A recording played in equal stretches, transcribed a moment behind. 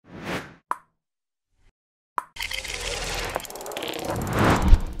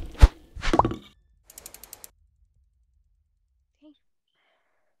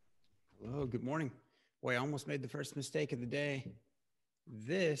good morning. Boy, I almost made the first mistake of the day.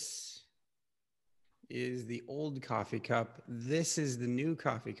 This is the old coffee cup. This is the new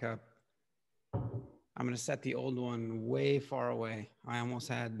coffee cup. I'm going to set the old one way far away. I almost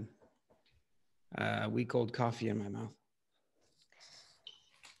had week-old coffee in my mouth.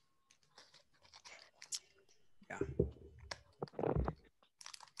 Yeah.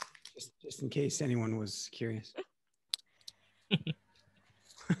 Just in case anyone was curious.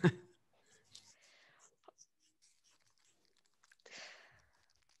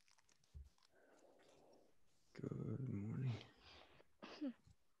 Good morning.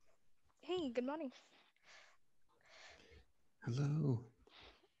 Hey, good morning. Hello.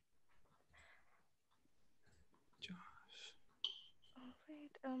 Josh. All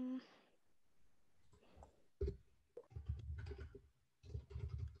right.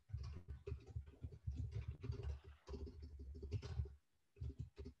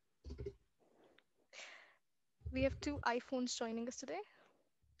 We have two iPhones joining us today.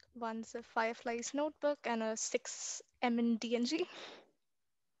 One's a Firefly's notebook and a 6M DNG,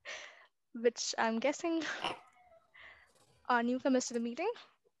 which I'm guessing are newcomers to the meeting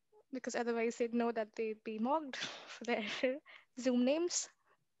because otherwise they'd know that they'd be mocked for their Zoom names.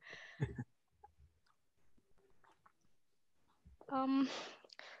 Um,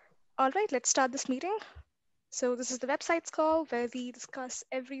 all right, let's start this meeting. So this is the website's call where we discuss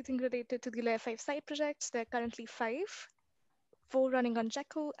everything related to the Layer 5 side projects. There are currently 5, 4 running on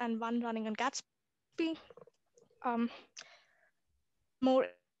Jekyll and 1 running on Gatsby. Um, more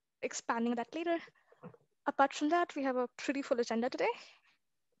expanding on that later. Apart from that, we have a pretty full agenda today.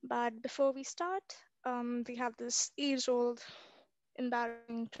 But before we start, we have this age-old,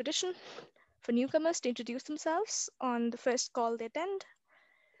 embarrassing tradition for newcomers to introduce themselves on the first call they attend.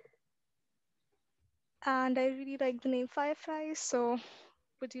 And I really like the name Fireflies, so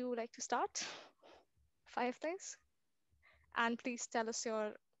would you like to start? Fireflies? And please tell us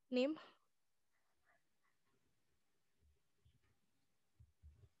your name.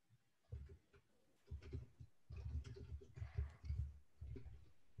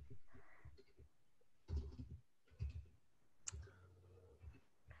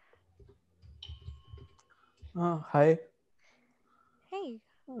 Hi, Hey.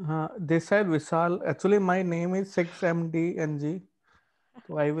 this side Vishal. Actually, my name is 6MDNG,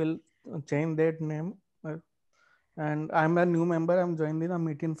 so I will change that name. Uh, And I'm a new member. I'm joining the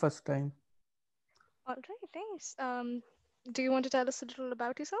meeting first time. All right, nice. Do you want to tell us a little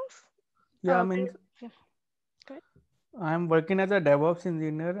about yourself? Yeah, I Where, mean, yeah, go ahead. I'm working as a DevOps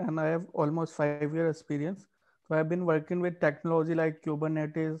engineer and I have almost 5 year experience. So I've been working with technology like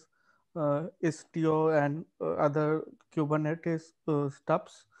Kubernetes, Istio, and other Kubernetes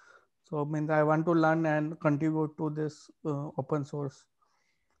stuffs. So means I want to learn and contribute to this open source.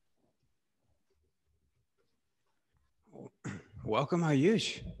 Welcome,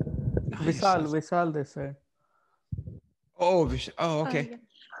 Ayush. Nice. Vishal, they said. Oh, okay. Yeah.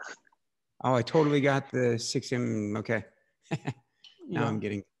 Oh, I totally got the 6M. Okay. Now Yeah. I'm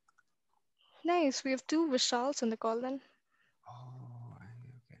getting. Nice. We have two Vishals on the call then. Oh,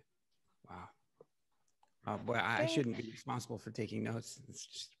 okay. Wow. Oh, boy, I Great. shouldn't be responsible for taking notes. It's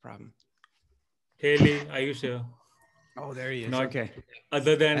just a problem. Haley, are you sure? Oh, there he is. Not Okay.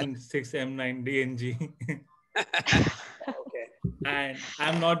 other I- than 6M9 DNG. okay. And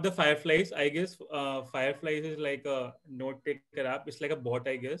I'm not the Fireflies. I guess Fireflies is like a note taker app. It's like a bot,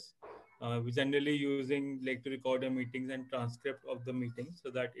 I guess. We generally using like to record the meetings and transcript of the meetings so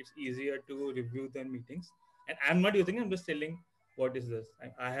that it's easier to review the meetings. And I'm not using it. I'm just telling what is this.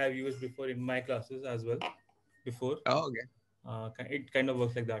 I have used before in my classes as well. Before Oh, okay. it kind of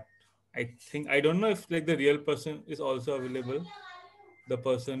works like that. I don't know if like the real person is also available, the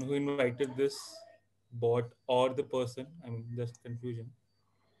person who invited this bot or the person. I mean, just confusion.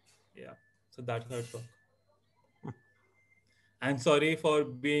 Yeah. So that's how it works. I'm sorry for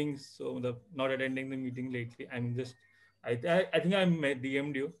being so the not attending the meeting lately. I'm just I think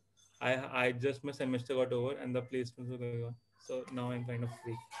DM'd you. I just my semester got over and the placements were going on. So now I'm kind of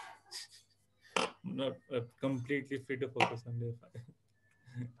free. Not completely free to focus on the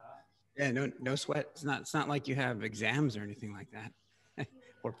Yeah, no sweat. It's not like you have exams or anything like that,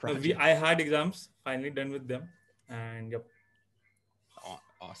 or No, we I projects. had exams finally done with them, and yep,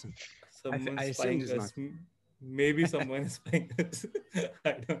 Awesome. I someone's assumed spying as much. us. Maybe someone is spying us.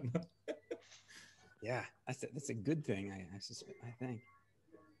 I don't know. Yeah, that's a good thing. I suspect. I think.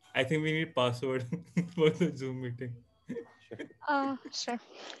 I think we need password for the Zoom meeting. Sure. Sure.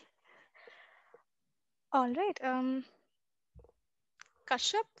 All right.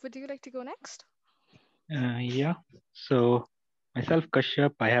 Kashyap, would you like to go next? Yeah. So, Myself,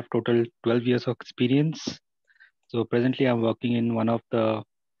 Kashyap, I have total 12 years of experience. So presently I'm working in one of the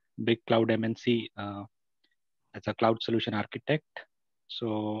big cloud MNC as a cloud solution architect.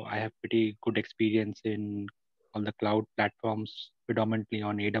 So I have pretty good experience in all the cloud platforms, predominantly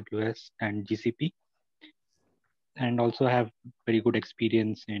on AWS and GCP, and also have very good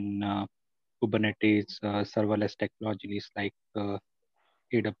experience in Kubernetes, serverless technologies like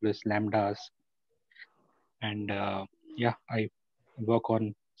AWS Lambdas, and yeah, I work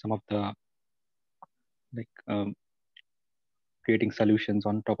on some of the like creating solutions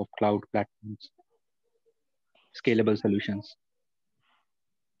on top of cloud platforms, scalable solutions.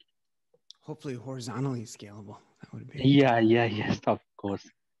 Hopefully horizontally scalable. That would be. Yeah, yes, of course.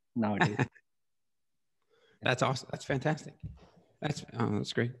 Nowadays. That's awesome. That's fantastic.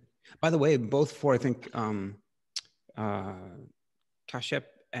 That's great. By the way, both for I think Kashyap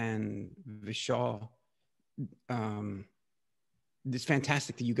and Vishal, it's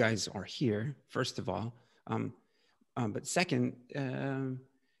fantastic that you guys are here. First of all, but second,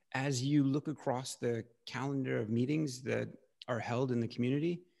 as you look across the calendar of meetings that are held in the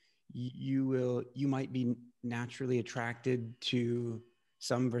community, you might be naturally attracted to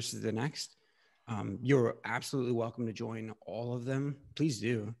some versus the next. You're absolutely welcome to join all of them. Please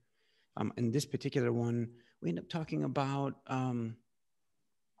do. In this particular one, we end up talking about,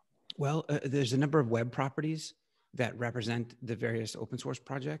 there's a number of web properties that represent the various open source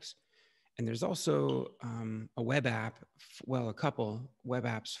projects. And there's also a web app, a couple web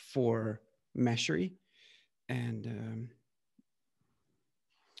apps for Meshery. And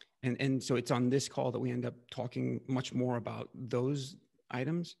so it's on this call that we end up talking much more about those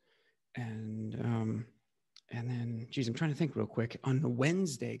items. And then, geez, I'm trying to think real quick. On the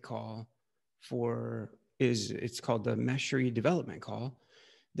Wednesday call it's called the Meshery development call.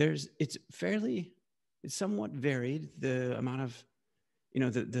 It's somewhat varied, the amount of,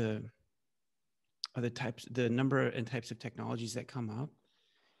 the types, the number and types of technologies that come up.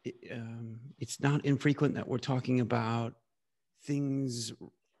 It's not infrequent that we're talking about things,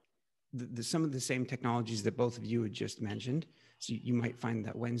 some of the same technologies that both of you had just mentioned. So you might find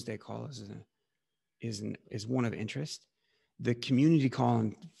that Wednesday call is one of interest. The community call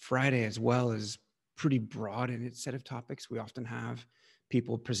on Friday as well is pretty broad in its set of topics. We often have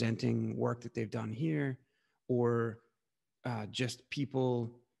people presenting work that they've done here, or just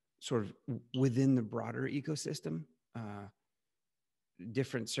people sort of within the broader ecosystem,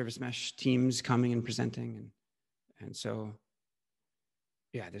 different service mesh teams coming and presenting. And so,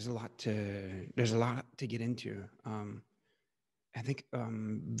 yeah, there's a lot to get into. I think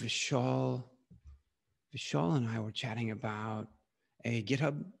Vishal and I were chatting about a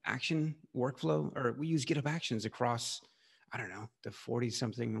GitHub action workflow, or we use GitHub actions across, I don't know, the 40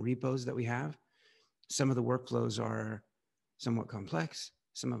 something repos that we have. Some of the workflows are somewhat complex.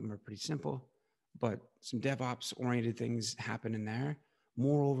 Some of them are pretty simple, but some DevOps oriented things happen in there.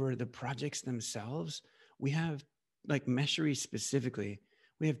 Moreover, the projects themselves, we have, like Meshery specifically,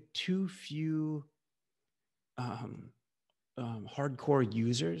 we have too few hardcore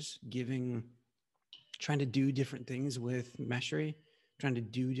users trying to do different things with Meshery, trying to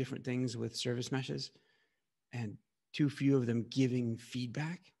do different things with service meshes, and too few of them giving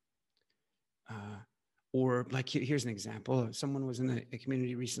feedback. Or like, here's an example. Someone was in the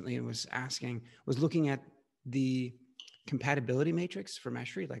community recently and was looking at the compatibility matrix for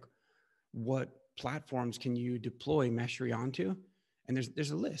Meshery, like what platforms can you deploy Meshery onto? And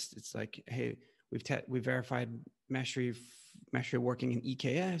there's a list. It's like, hey, we've verified Meshery working in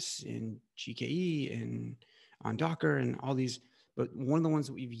EKS, in GKE, and on Docker, and all these. But one of the ones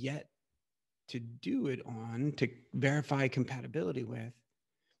that we've yet to do it on, to verify compatibility with,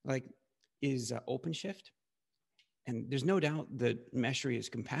 like, is OpenShift. And there's no doubt that Meshery is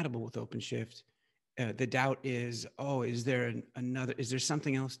compatible with OpenShift. The doubt is, is there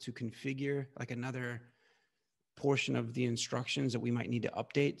something else to configure, like another portion of the instructions that we might need to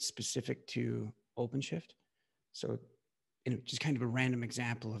update specific to OpenShift? So, just kind of a random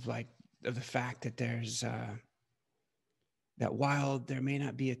example of the fact that there's that while there may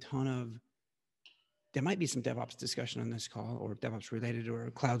not be there might be some DevOps discussion on this call, or DevOps related, or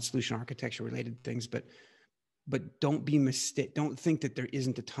cloud solution architecture related things, but don't think that there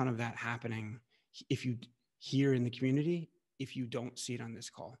isn't a ton of that happening if you hear in the community, if you don't see it on this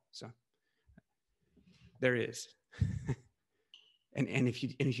call. So there is. and if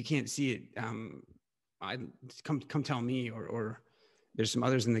you can't see it, come tell me, or there's some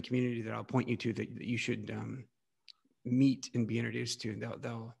others in the community that I'll point you to that you should meet and be introduced to.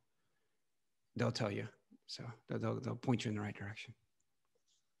 They'll tell you. So they'll point you in the right direction.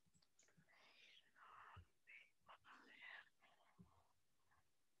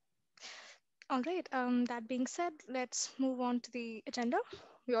 All right. That being said, let's move on to the agenda.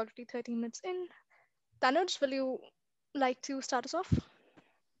 We're already 30 minutes in. Tanuj, will you like to start us off?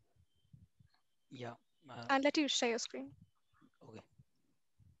 Yeah. I'll let you share your screen. Okay.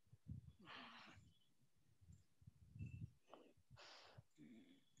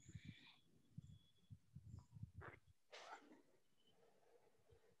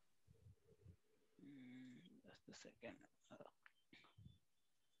 Just a second.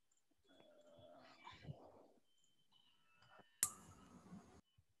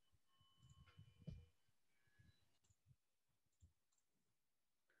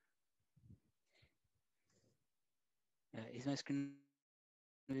 Is my screen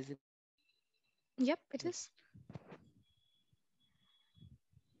visible? Yep, it is.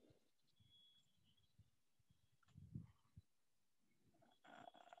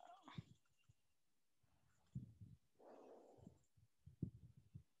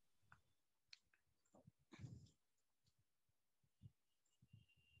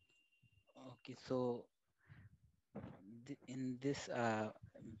 Okay, so in this,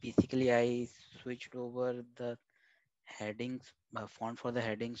 basically, I switched over the headings, font for the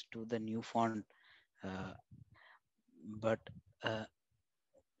headings to the new font, uh, but uh,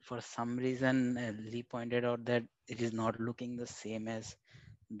 for some reason, Lee pointed out that it is not looking the same as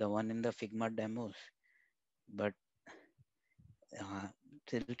the one in the Figma demos, but uh,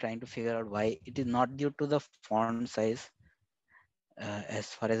 still trying to figure out why. It is not due to the font size, as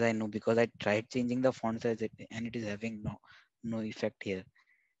far as I know, because I tried changing the font size and it is having no effect here.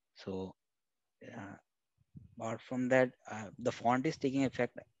 So uh, apart from that, the font is taking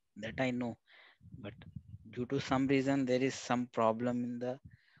effect, that I know, but due to some reason there is some problem in the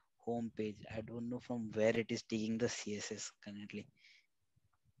home page. I don't know from where it is taking the CSS currently.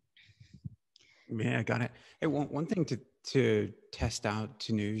 Yeah, got it. Hey, one thing to test out,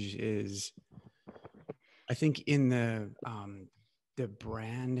 Tanuj, is I think in the the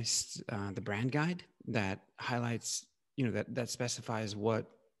brand guide that highlights, that specifies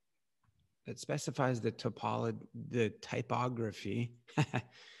the typography.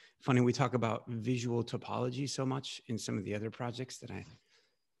 Funny, we talk about visual topology so much in some of the other projects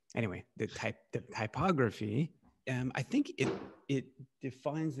anyway, the typography. I think it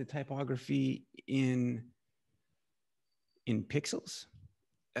defines the typography in pixels.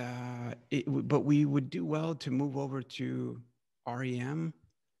 But we would do well to move over to REM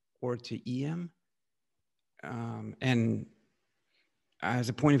or to EM. And as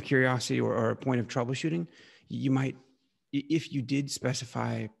a point of curiosity or a point of troubleshooting, you might, if you did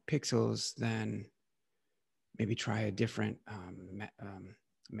specify pixels, then maybe try a different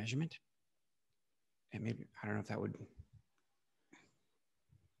measurement. And maybe, I don't know if that would,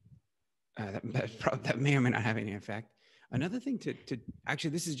 that may or may not have any effect. Another thing to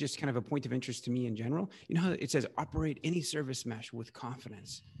actually, this is just kind of a point of interest to me in general. You know how it says operate any service mesh with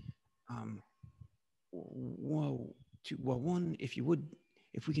confidence. One, if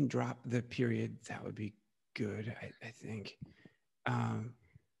we can drop the period, that would be good, I think. And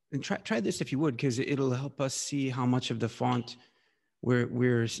try this if you would, because it'll help us see how much of the font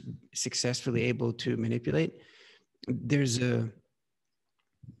we're successfully able to manipulate. There's in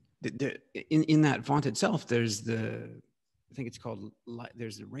that font itself, there's I think it's called,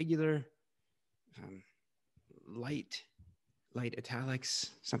 there's the regular, light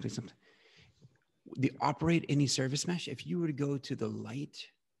italics, something. The operate any service mesh, if you were to go to the light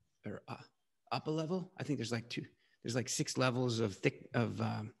or up a level, I think there's like 6 levels of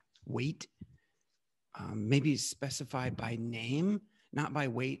weight. Maybe specify by name, not by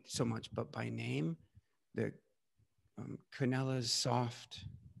weight so much, but by name. The Canella's soft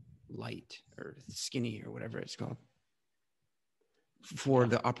light or skinny or whatever it's called for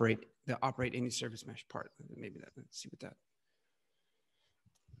the operate any service mesh part. Maybe that, let's see what that.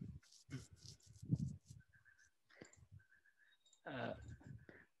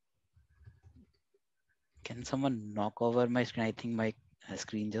 Can someone knock over my screen? I think my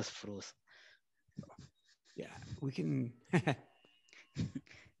screen just froze. Yeah, we can.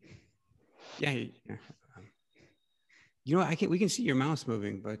 yeah. We can see your mouse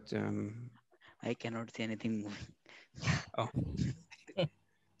moving, but I cannot see anything moving. oh.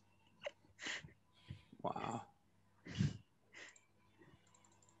 Wow.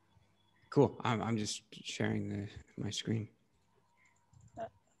 Cool. I'm just sharing my screen.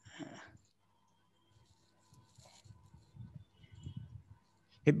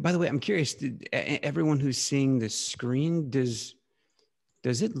 Hey, by the way, I'm curious. Everyone who's seeing the screen, does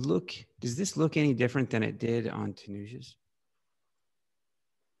this look any different than it did on Tanuj's?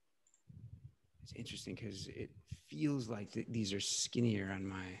 It's interesting because it feels like these are skinnier on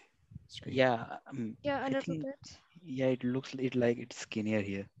my screen? Yeah, Yeah, a I little think, bit. yeah, it looks like it's skinnier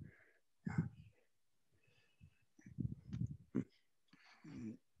here.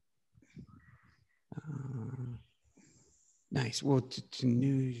 Mm, Uh, nice. Well, to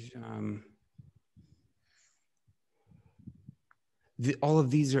news, all of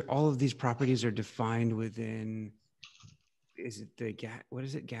these properties are defined within. Is it the What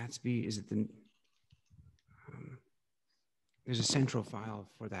is it? Gatsby? Is it the? There's a central file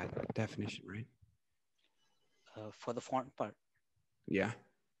for that definition, right? for the font part, Yeah.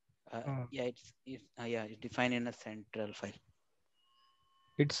 Uh, yeah, it's defined in a central file.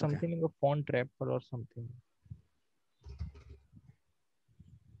 it's Okay. something like a font wrapper or something.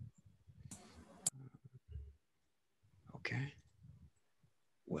 Okay.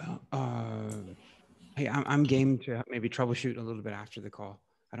 Well, hey, I'm game to maybe troubleshoot a little bit after the call.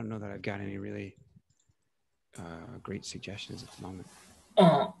 I don't know that I've got any really great suggestions at the moment.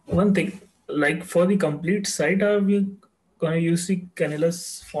 One thing, like for the complete site, are we gonna use the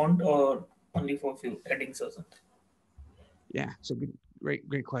Canelus font or only for few headings or something? Yeah. So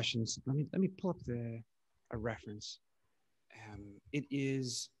great questions. Let me pull up a reference.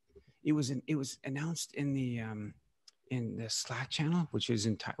 It was announced in the Slack channel, which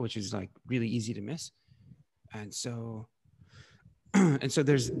is like really easy to miss, and so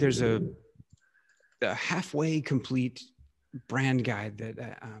there's a halfway complete brand guide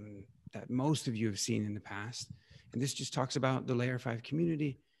that most of you have seen in the past, and this just talks about the Layer5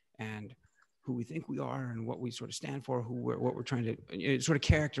 community and who we think we are and what we sort of stand for, what we're trying to. It sort of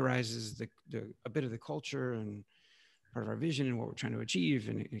characterizes a bit of the culture and part of our vision and what we're trying to achieve,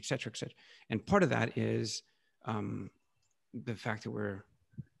 and et cetera, et cetera. And part of that is the fact that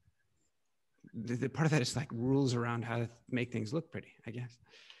the part of that is like rules around how to make things look pretty, I guess.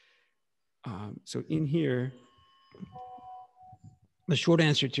 So in here, the short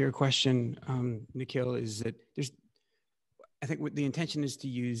answer to your question, Nikhil, is that I think what the intention is to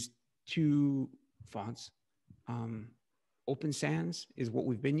use two fonts. Open Sans is what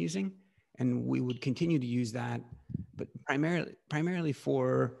we've been using, and we would continue to use that, but primarily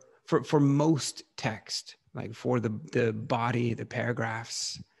for most text, like for the body, the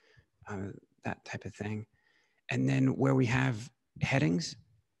paragraphs, that type of thing. And then where we have headings,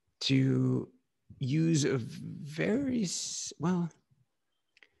 to use a very,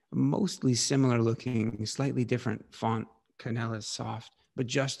 mostly similar looking, slightly different font, Canella Soft, but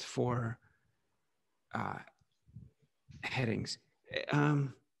just for headings.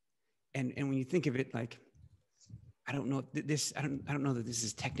 And when you think of it, like, I don't know I don't know that this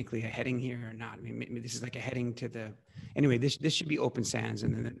is technically a heading here or not. I mean, maybe this is like a heading to the. Anyway, this should be Open Sans,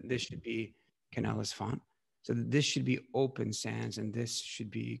 and then this should be Canella's font. So this should be Open Sans, and this should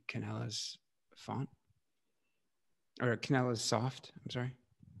be Canella's font, or Canella's Soft. I'm sorry.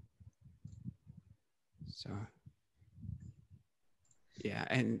 So yeah,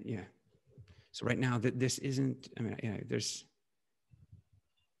 and yeah. So right now that this isn't. I mean, yeah, there's.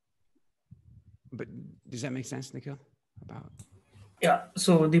 But does that make sense, Nikhil? About. Yeah.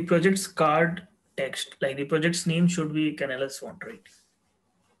 So the project's card text, like the project's name, should be Canelus font, right?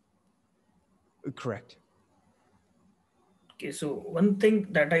 Correct. Okay. So one thing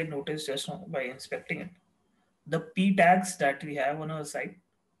that I noticed just now by inspecting it, the P tags that we have on our site,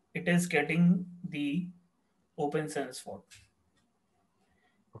 it is getting the Open Sans font,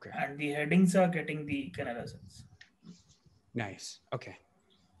 Okay. and the headings are getting the Canela Sans. Nice. Okay.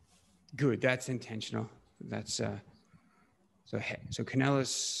 Good. That's intentional. That's so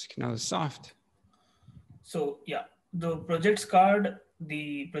Canella's Soft. So yeah, the project's card,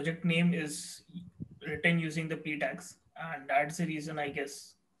 the project name is written using the P tags, and that's the reason I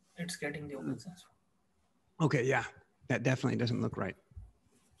guess it's getting the Open Sans. Okay. Yeah. That definitely doesn't look right.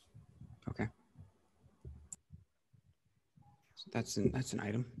 Okay. So that's an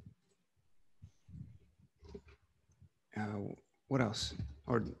item. What else?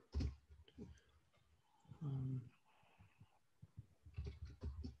 Or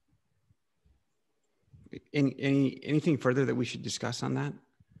anything further that we should discuss on that?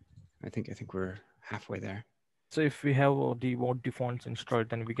 I think we're halfway there. So if we have both the fonts installed,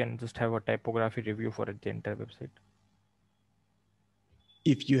 then we can just have a typography review for the entire website.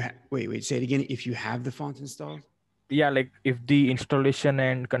 If you wait, say it again. If you have the fonts installed? Yeah, like if the installation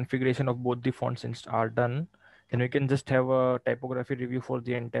and configuration of both the fonts are done, then we can just have a typography review for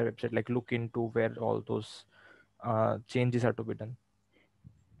the entire website, like look into where all those changes are to be done.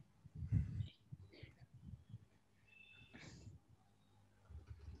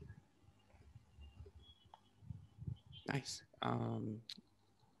 Nice.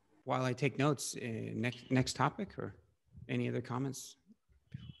 While I take notes, next topic or any other comments?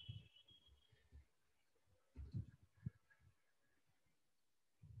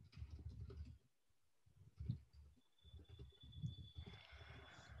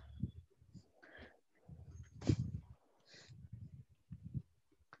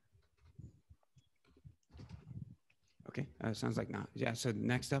 Okay, sounds like not. Yeah. So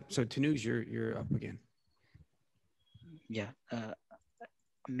next up, so Tanuj, you're up again. Yeah.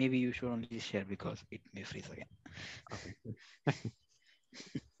 Maybe you should only share because it may freeze again. Okay.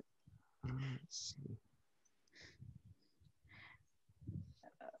 Let's see.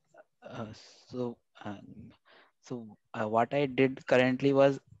 Uh, so, what I did currently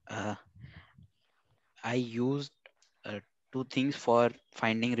was I used two things for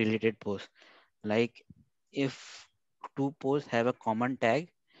finding related posts. Like if two posts have a common tag,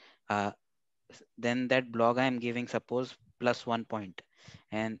 uh, then that blog I am giving suppose +1 point,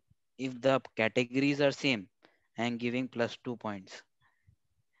 and if the categories are same, I am giving +2 points.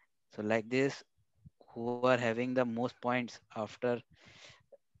 So like this, who are having the most points after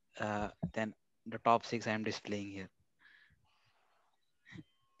then the top six I am displaying here.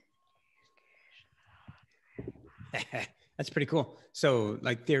 That's pretty cool. So,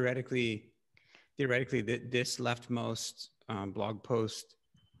 like theoretically, this leftmost blog post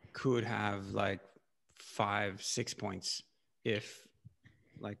could have like 5-6 points if,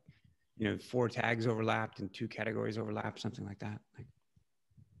 like, 4 tags overlapped and 2 categories overlapped, something like that. Like,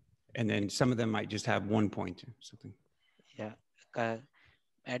 and then some of them might just have 1 point or something. Yeah.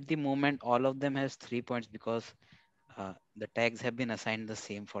 At the moment, all of them has 3 points because the tags have been assigned the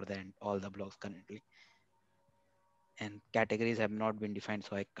same for all the blogs currently, and categories have not been defined.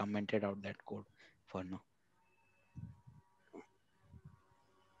 So I commented out that code for now.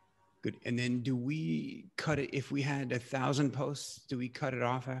 Good. And then do we cut it if we had 1,000 posts? Do we cut it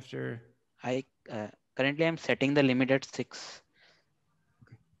off after? I currently I'm setting the limit at 6.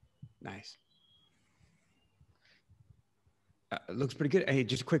 Okay. Nice. Looks pretty good. Hey,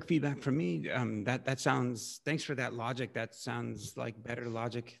 just quick feedback from me. That sounds. Thanks for that logic. That sounds like better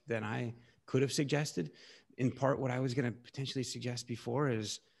logic than I could have suggested. In part, what I was going to potentially suggest before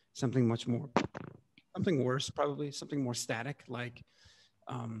is something something worse, probably something more static. Like,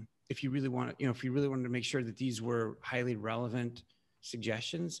 if you really want to, if you really wanted to make sure that these were highly relevant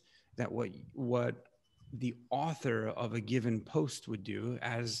suggestions, that what the author of a given post would do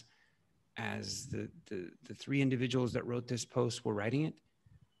as the 3 individuals that wrote this post were writing it,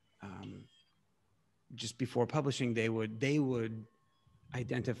 just before publishing, they would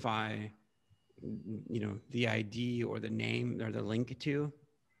identify, the ID or the name or the link to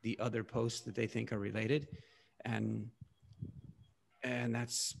the other posts that they think are related, and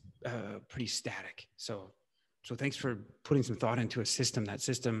that's pretty static. So thanks for putting some thought into a system. That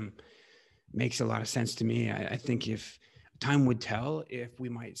system makes a lot of sense to me. I think if time would tell if we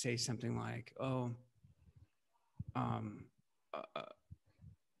might say something like,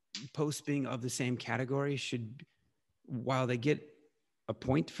 posts being of the same category should, while they get a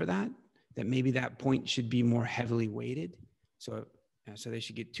point for that maybe that point should be more heavily weighted. So they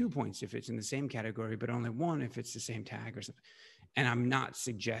should get 2 points if it's in the same category, but only 1 if it's the same tag or something. And I'm not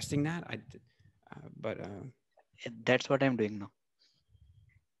suggesting that. That's what I'm doing now.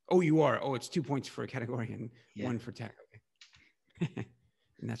 Oh, you are. Oh, it's 2 points for a category and Yeah. 1 for tag. Okay.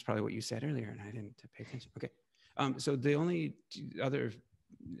 And that's probably what you said earlier, and I didn't pay attention. Okay. So the only other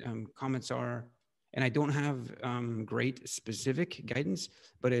comments are, and I don't have great specific guidance,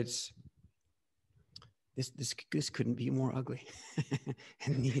 but it's this couldn't be more ugly,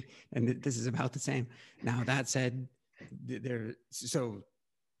 and this is about the same. Now that said, so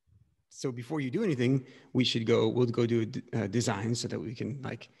before you do anything, we'll go do a design so that we can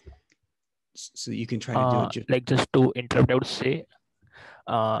so you can try to do it. Like, just to interrupt, I would say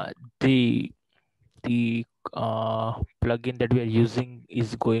the plugin that we are using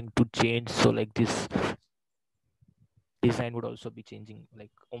is going to change. So like this design would also be changing.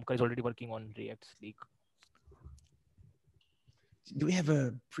 Like Omkar is already working on React Sleek. Do we have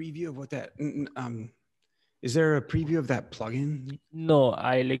a preview of what that? Is there a preview of that plugin? No,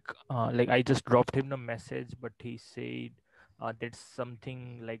 I I just dropped him a message, but he said that's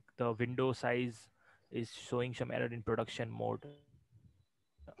something like the window size is showing some error in production mode.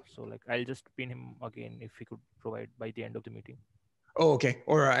 So like I'll just pin him again if he could provide by the end of the meeting. Oh, okay.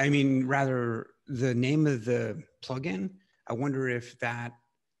 Or I mean, rather, the name of the plugin. I wonder if that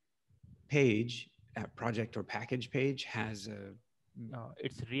page, that project or package page, has a.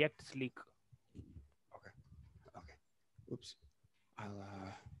 It's React Sleek. Okay. Oops. I'll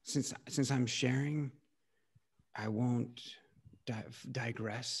since I'm sharing, I won't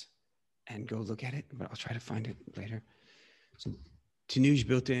digress and go look at it, but I'll try to find it later. So Tanuj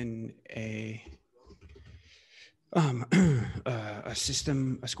built in a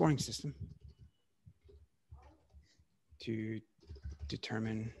system, a scoring system to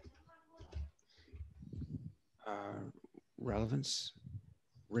determine relevance,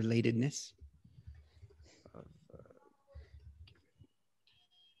 relatedness of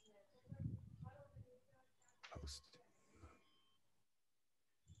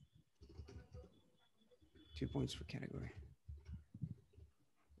 2 points for category.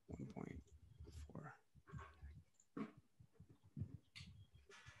 1 point for.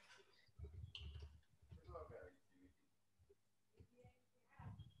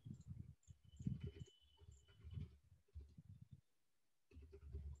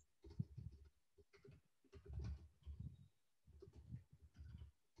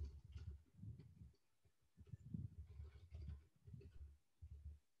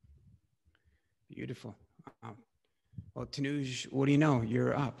 Beautiful. Well, Tanuj, what do you know?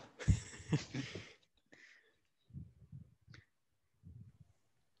 You're up.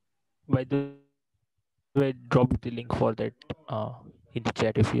 By the way, drop the link for that in the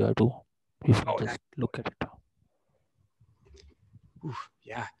chat if you are to, if you just look at it. Oof,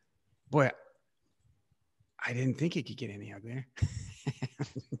 yeah. Boy, I didn't think it could get any uglier.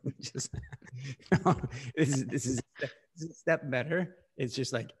 Just, no, this is a step better. It's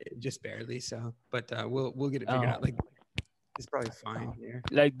just like just barely so, but we'll get it figured out. Like it's probably fine here.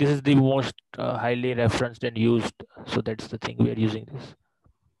 Like this is the most highly referenced and used, so that's the thing, we are using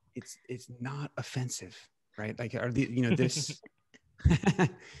this. It's not offensive, right? Like are the this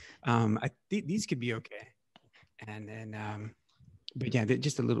these could be okay, and then but yeah,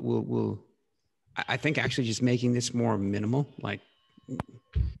 just a little. We'll I think actually just making this more minimal, like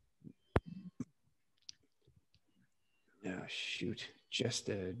shoot, just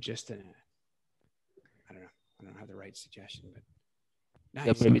a I don't have the right suggestion, but nice.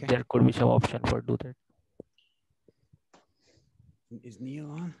 Yeah, maybe okay. there could be some option for do that. Is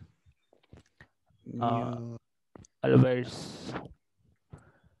Neil on? Neil. Otherwise,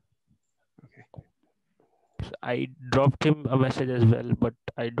 okay. I dropped him a message as well, but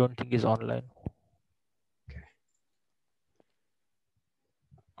I don't think he's online. Okay.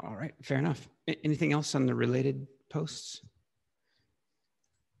 All right, fair enough. Anything else on the related posts?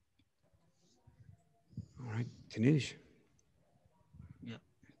 All right, Tanuj. Yeah.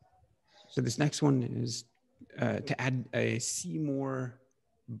 So this next one is to add a see more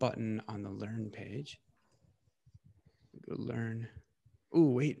button on the learn page. Go learn.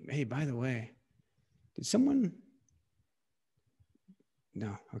 Oh, wait. Hey, by the way, did someone?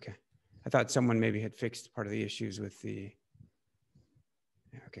 No. Okay. I thought someone maybe had fixed part of the issues with the.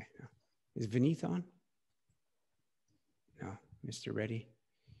 Yeah, okay. No. Is Vineeth on? No. Mr. Reddy.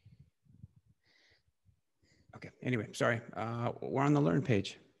 Okay. Anyway, sorry. We're on the learn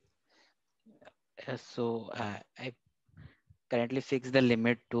page. So I currently fixed the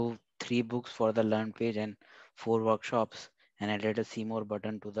limit to 3 books for the learn page and 4 workshops, and added a see more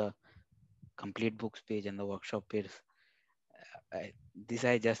button to the complete books page and the workshop page. This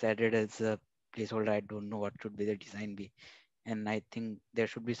I just added as a placeholder. I don't know what should be the design be, and I think there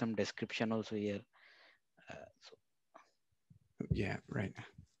should be some description also here. So Yeah, right.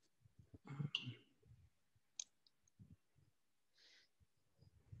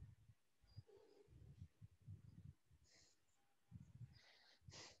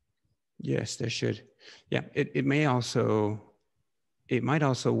 Yes, there should. Yeah, it might also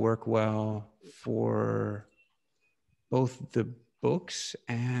work well for both the books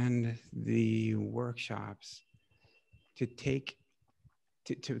and the workshops to take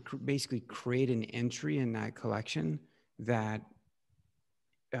to basically create an entry in that collection that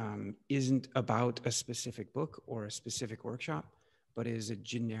isn't about a specific book or a specific workshop, but is a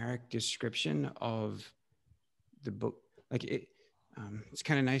generic description of the book. Like it's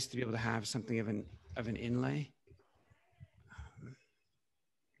kind of nice to be able to have something of an inlay.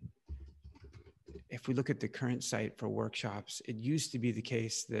 If we look at the current site for workshops, it used to be the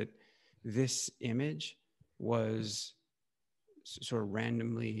case that this image was sort of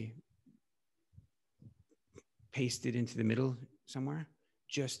randomly pasted into the middle somewhere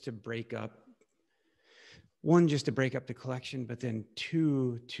just to break up, one, just to break up the collection, but then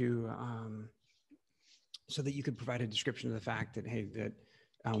two, so that you could provide a description of the fact that, hey, that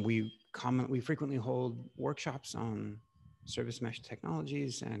we frequently hold workshops on service mesh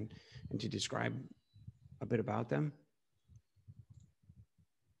technologies and to describe a bit about them.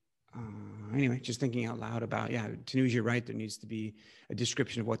 Anyway, just thinking out loud about, yeah, Tanuj, you're right. There needs to be a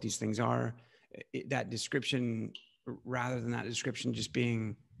description of what these things are. That description, rather than that description just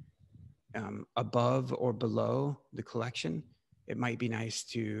being above or below the collection, it might be nice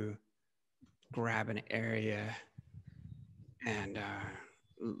to grab an area and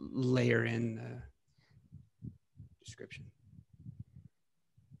layer in the description.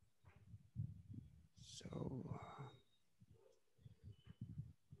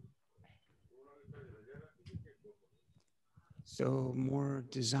 So more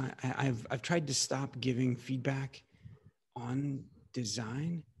design. I've tried to stop giving feedback on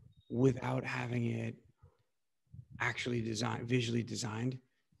design without having it actually visually designed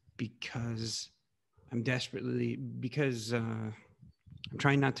because I'm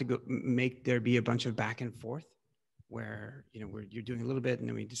trying not to make there be a bunch of back and forth where, you're doing a little bit and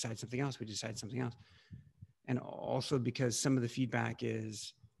then we decide something else, And also because some of the feedback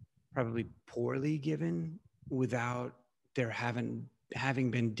is probably poorly given without there having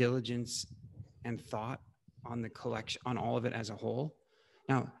been diligence and thought on the collection, on all of it as a whole.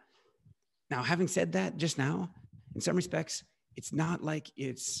 Now, having said that just now, in some respects, it's not like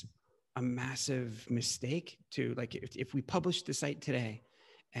it's a massive mistake to, like, if we publish the site today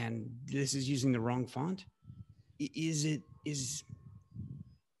and this is using the wrong font, in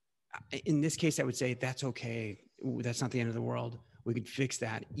this case, I would say that's okay. That's not the end of the world. We could fix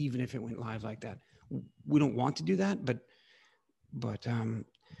that even if it went live like that. We don't want to do that, but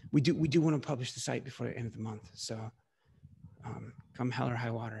we do want to publish the site before the end of the month. So come hell or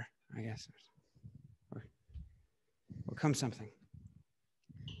high water, I guess, or come something.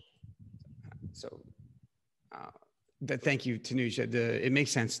 So thank you, Tanuja. It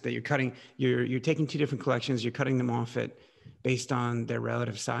makes sense that you're taking two different collections, you're cutting them off based on their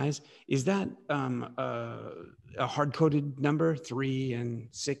relative size. Is that a hard-coded number, 3 and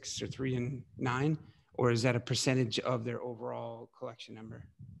 6 or 3 and 9, or is that a percentage of their overall collection number?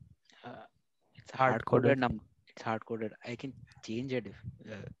 It's hard-coded number. It's hard-coded. I can change it,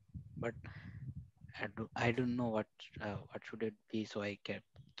 but I don't know what should it be, so I kept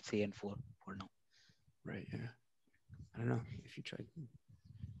CN4 for now. Right. Yeah. I don't know if you tried.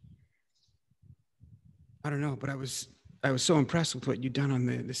 I don't know, but I was so impressed with what you've done on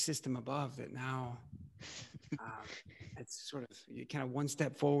the system above that now it's sort of one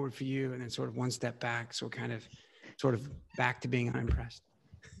step forward for you and then sort of one step back. So sort of back to being unimpressed.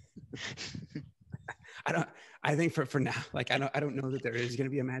 I think for now, like, I don't know that there is going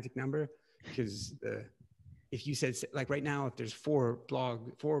to be a magic number, because if you said, like, right now, if there's 4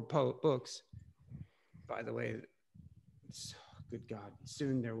 books, by the way, good God,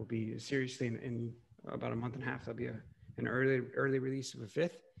 soon there will be, seriously, in about a month and a half, there'll be an early release of a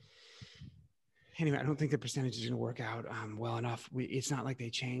 5th. Anyway, I don't think the percentage is going to work out well enough. It's not like they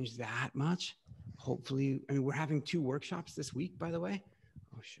changed that much. Hopefully, I mean, we're having 2 workshops this week, by the way.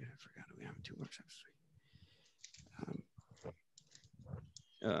 Oh shit, I forgot we have 2 workshops this week.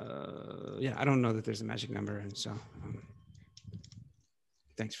 Yeah, I don't know that there's a magic number, and so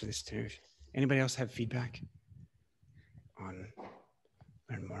thanks for this, too. Anybody else have feedback on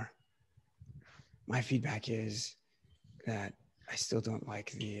learn more? My feedback is that I still don't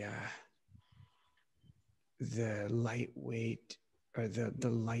like the lightweight or the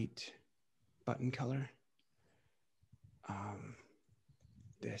light button color.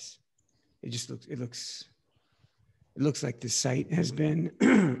 It looks like the site has been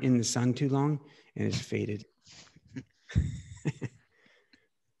in the sun too long and it's faded.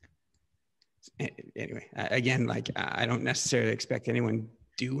 Anyway, again, like, I don't necessarily expect anyone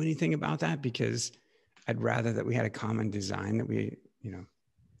do anything about that, because I'd rather that we had a common design that we, are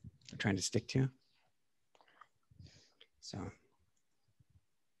trying to stick to. So.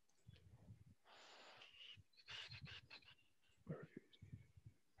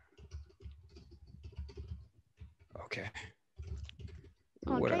 Okay.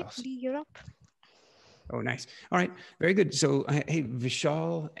 All what right, else? Lee, you're up. Oh, nice. All right. Very good. So, hey,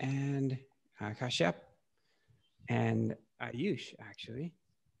 Vishal and Kashyap and Ayush, actually,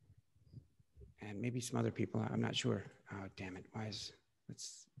 and maybe some other people. I'm not sure. Oh, damn it. Maybe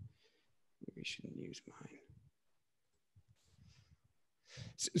we shouldn't use mine.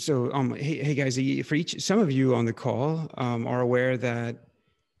 So, hey guys, some of you on the call are aware that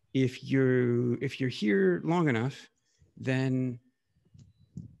if you're here long enough, then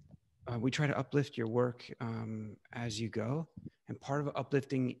we try to uplift your work as you go. And part of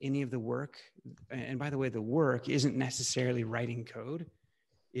uplifting any of the work, and by the way, the work isn't necessarily writing code.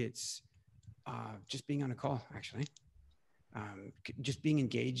 It's just being on a call, actually. Just being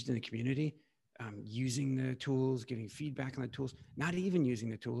engaged in the community, using the tools, giving feedback on the tools, not even using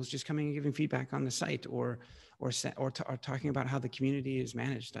the tools, just coming and giving feedback on the site, or talking about how the community is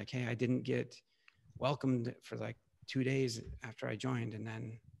managed. Like, hey, I didn't get welcomed for like 2 days after I joined, and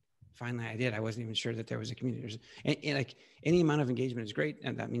then finally I did. I wasn't even sure that there was a community. And like, any amount of engagement is great,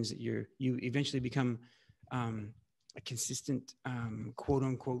 and that means that you eventually become a consistent quote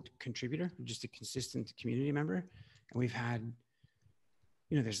unquote contributor, just a consistent community member. And we've had,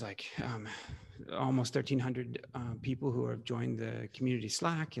 there's like almost 1,300 people who have joined the community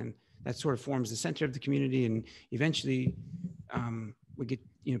Slack, and that sort of forms the center of the community. And eventually we get,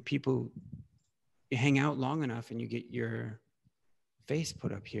 people, you hang out long enough and you get your face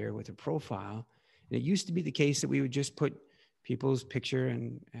put up here with a profile, And it used to be the case that we would just put people's picture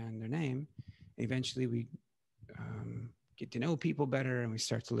and their name. Eventually we get to know people better, and we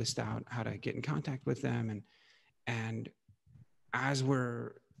start to list out how to get in contact with them. And as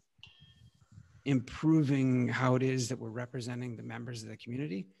we're improving how it is that we're representing the members of the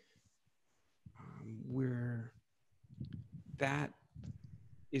community, that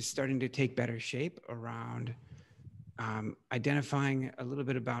is starting to take better shape around identifying a little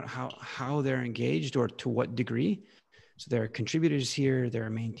bit about how they're engaged, or to what degree. So there are contributors here, there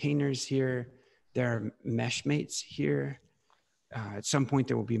are maintainers here, there are mesh mates here. At some point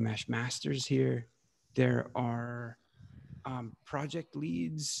there will be mesh masters here. There are project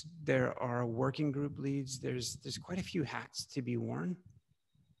leads, there are working group leads. There's quite a few hats to be worn.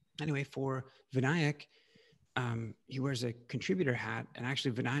 Anyway, for Vinayak, he wears a contributor hat, and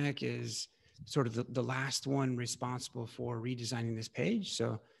actually Vinayak is sort of the last one responsible for redesigning this page.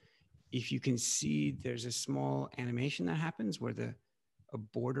 So if you can see, there's a small animation that happens where a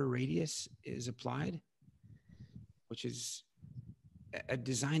border radius is applied, which is a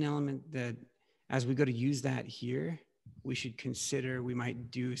design element that, as we go to use that here, we should consider we might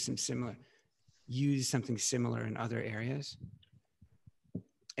use something similar in other areas.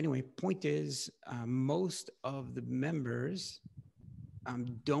 Anyway, point is, most of the members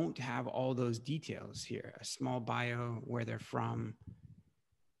don't have all those details here. A small bio, where they're from,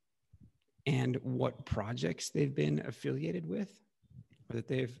 and what projects they've been affiliated with, or that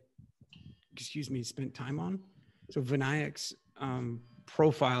they've, spent time on. So Vinayak's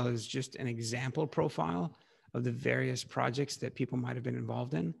profile is just an example profile of the various projects that people might have been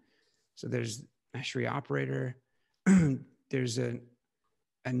involved in. So there's Meshery Operator. There's a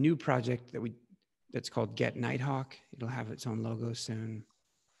new project that's called Get Nighthawk. It'll have its own logo soon.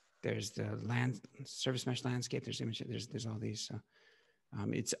 There's the service mesh landscape. There's image. There's all these. So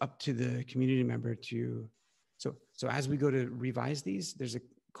it's up to the community member to. So as we go to revise these, there's a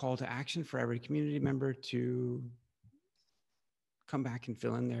call to action for every community member to come back and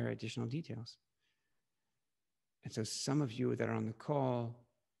fill in their additional details. And so some of you that are on the call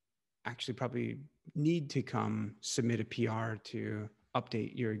actually probably need to come submit a PR to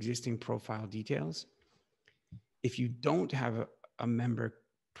update your existing profile details. If you don't have a member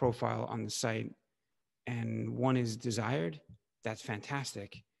profile on the site and one is desired, that's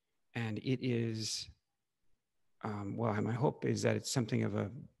fantastic. And it is, well, my hope is that it's something of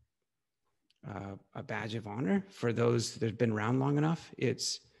a badge of honor for those that have been around long enough.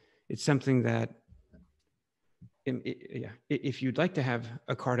 It's something that, if you'd like to have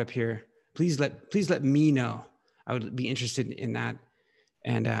a card up here, please let me know. I would be interested in that.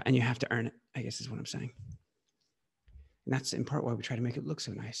 And you have to earn it, I guess is what I'm saying. And that's in part why we try to make it look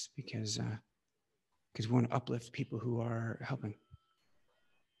so nice, because we want to uplift people who are helping.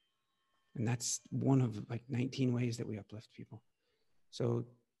 And that's one of like 19 ways that we uplift people. So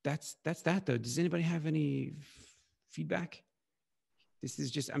that's that though. Does anybody have any feedback? This is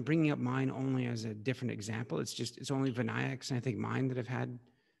just, I'm bringing up mine only as a different example. It's only Vinayak's and I think mine that have had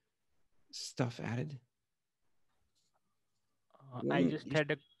stuff added. I just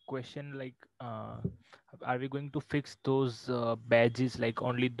had a question, like, are we going to fix those badges, like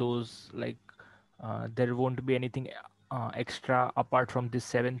only those, like there won't be anything extra apart from these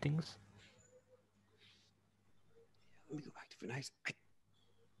 7 things? Let me go back to Vinayak's.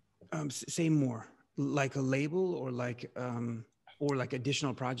 Say more, like a label or like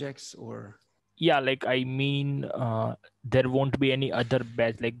additional projects or. Yeah, like I mean, there won't be any other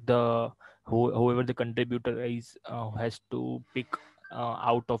badge, like whoever the contributor is has to pick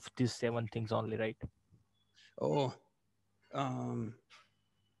out of these 7 things only, right? Oh,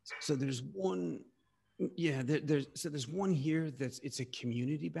 so there's one, yeah, there's one here it's a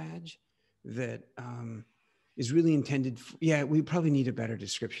community badge that is really intended for, yeah, we probably need a better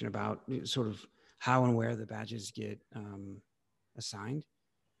description about sort of how and where the badges get assigned.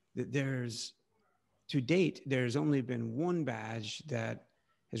 To date, there's only been one badge that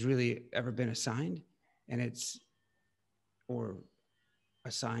has really ever been assigned, and or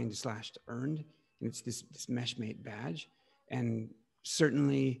assigned / earned, and it's this Meshmate badge. And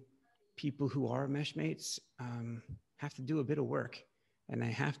certainly people who are Meshmates have to do a bit of work, and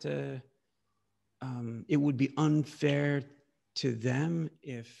they have to, it would be unfair to them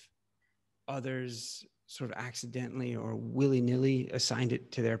if others sort of accidentally or willy-nilly assigned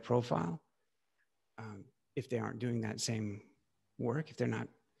it to their profile. If they aren't doing that same work, if they're not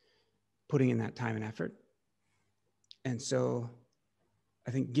putting in that time and effort. And so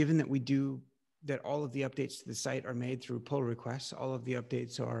I think given that all of the updates to the site are made through pull requests, all of the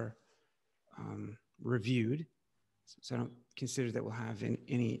updates are reviewed. So I don't consider that we'll have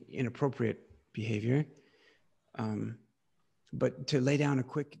any inappropriate behavior. But to lay down a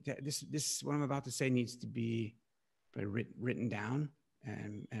quick, this what I'm about to say needs to be written down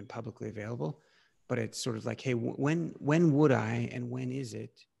and publicly available. But it's sort of like, hey, when would I and when is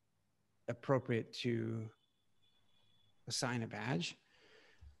it appropriate to assign a badge?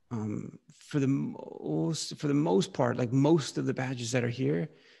 For the most part, like most of the badges that are here,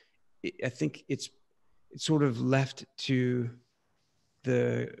 I think it's sort of left to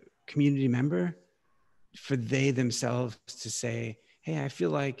the community member for they themselves to say, hey, I feel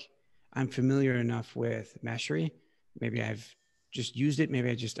like I'm familiar enough with Meshery. Maybe I've just used it. Maybe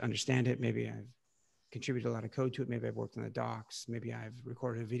I just understand it. Maybe I've contributed a lot of code to it. Maybe I've worked on the docs. Maybe I've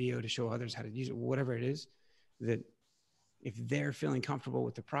recorded a video to show others how to use it. Whatever it is, that if they're feeling comfortable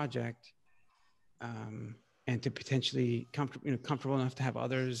with the project, and to potentially comfortable enough to have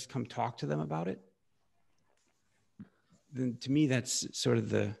others come talk to them about it, then to me that's sort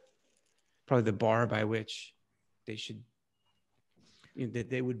of probably the bar by which they should, that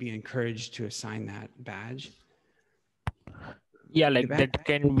they would be encouraged to assign that badge. Yeah, like that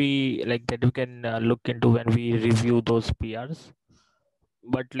can be like that we can look into when we review those PRs.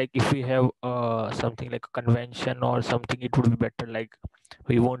 But like if we have something like a convention or something, it would be better. Like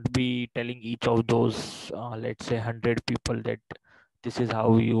we won't be telling each of those let's say 100 people that this is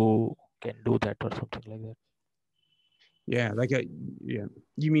how you can do that or something like that. Yeah,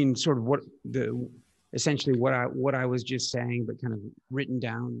 you mean sort of essentially what I was just saying, but kind of written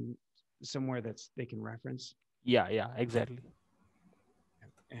down somewhere they can reference. Yeah, exactly.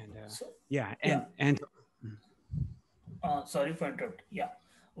 And sorry for interrupt. Yeah,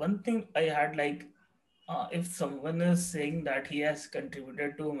 one thing I had, like, if someone is saying that he has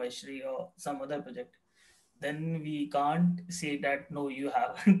contributed to Meshery or some other project, then we can't say that no, you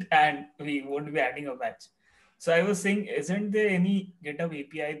haven't, and we won't be adding a batch. So I was saying, isn't there any GitHub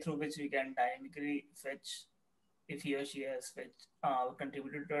API through which we can dynamically fetch if he or she has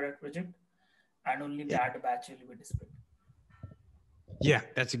contributed to that project, and only that batch will be displayed? Yeah,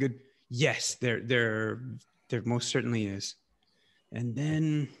 that's a good. Yes, there most certainly is, and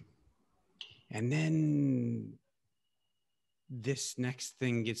then this next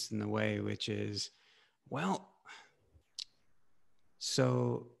thing gets in the way, which is, well,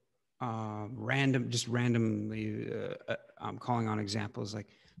 so randomly, I'm calling on examples. Like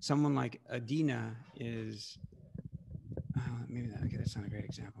someone like Adina is, that's not a great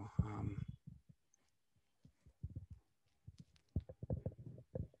example.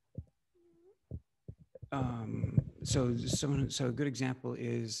 So a good example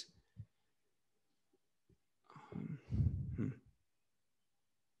is,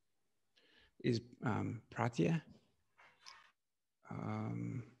 Pratya.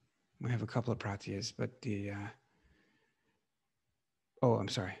 We have a couple of Pratyas, but I'm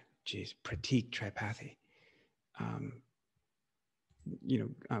sorry. Geez, Pratik Tripathi.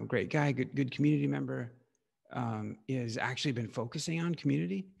 Great guy, good community member. Has actually been focusing on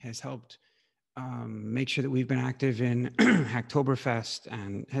community, has helped make sure that we've been active in Hacktoberfest,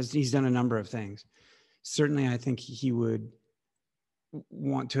 and he's done a number of things. Certainly, I think he would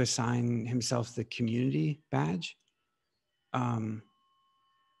want to assign himself the community badge. I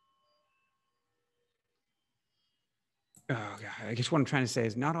guess what I'm trying to say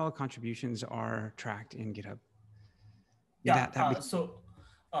is not all contributions are tracked in GitHub. Yeah.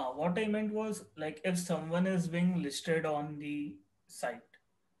 What I meant was, like, if someone is being listed on the site,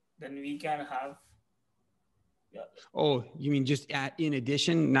 then we can have. Yeah. Oh, you mean just in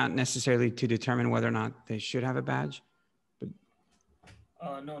addition, not necessarily to determine whether or not they should have a badge? But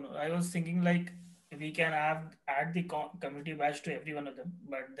No. I was thinking like we can add the community badge to every one of them,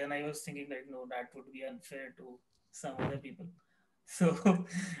 but then I was thinking like, no, that would be unfair to some other people. So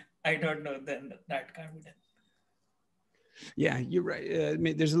I don't know. Then that can't be done. Yeah, you're right.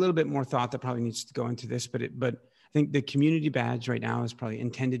 There's a little bit more thought that probably needs to go into this, but I think the community badge right now is probably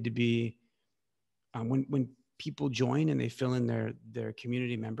intended to be when people join and they fill in their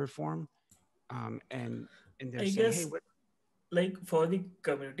community member form, and they're saying, hey, like for the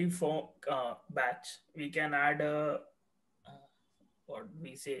community form batch, we can add a what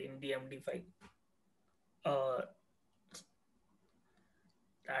we say in the MD5.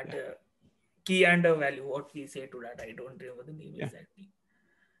 Key and a value, what we say to that, I don't remember the name exactly.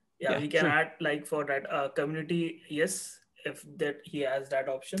 We can add, like, for that community, yes, if that he has that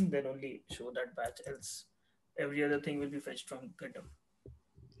option, then only show that batch, else every other thing will be fetched from GitHub,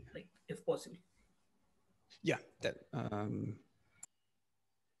 like, if possible. Yeah, that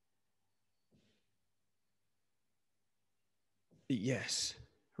yes,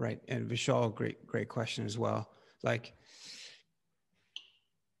 right. And Vishal, great question as well. Like,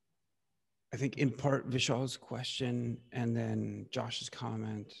 I think in part Vishal's question and then Josh's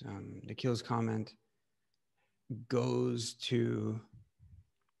comment, Nikhil's comment goes to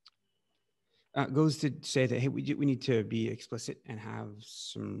say that, hey, we need to be explicit and have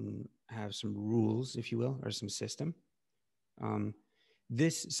some rules, if you will, or some system. Some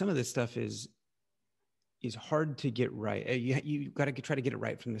of this stuff is hard to get right. You got to try to get it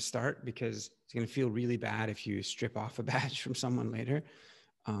right from the start, because it's going to feel really bad if you strip off a badge from someone later.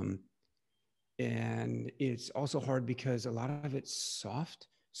 And it's also hard because a lot of it's soft.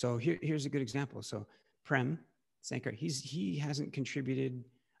 So here's a good example. So Prem Sankar, he hasn't contributed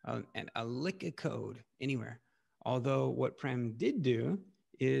a lick of code anywhere. Although what Prem did do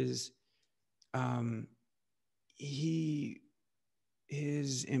is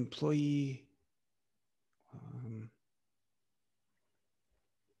his employee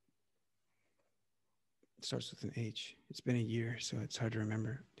starts with an H. It's been a year, so it's hard to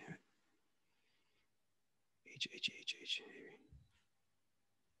remember. Damn it. H.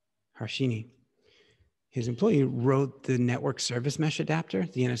 Harshini. His employee wrote the network service mesh adapter,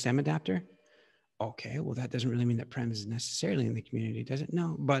 the NSM adapter. Okay, well, that doesn't really mean that Prem is necessarily in the community, does it?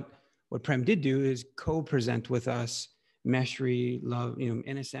 No, but what Prem did do is co-present with us Meshri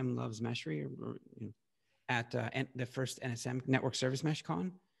NSM loves Meshri at the first NSM Network Service Mesh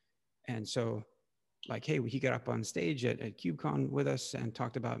Con. And so, like, hey, he got up on stage at KubeCon with us and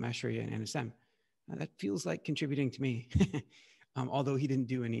talked about Meshri and NSM. That feels like contributing to me, although he didn't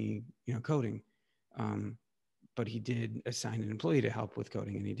do any coding. But he did assign an employee to help with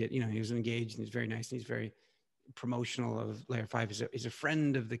coding, and he did, he was engaged, and he's very nice, and he's very promotional of Layer5. He's a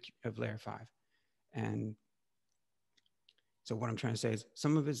friend of Layer5. And so what I'm trying to say is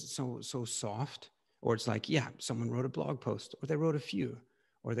some of it's so soft, or it's like, yeah, someone wrote a blog post, or they wrote a few,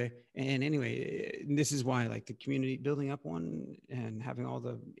 and anyway, this is why, like, the community, building up one and having all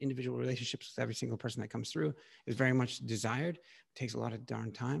the individual relationships with every single person that comes through is very much desired. It takes a lot of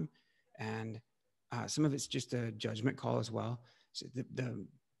darn time. And some of it's just a judgment call as well. So the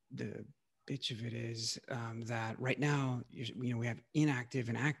bitch of it is that right now, we have inactive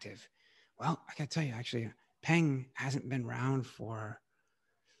and active. Well, I gotta tell you, actually, Peng hasn't been around for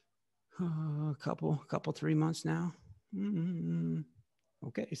a couple 3 months now.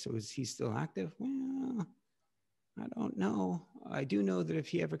 Okay, so is he still active? Well, I don't know. I do know that if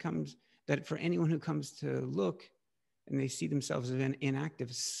he ever comes, that for anyone who comes to look and they see themselves as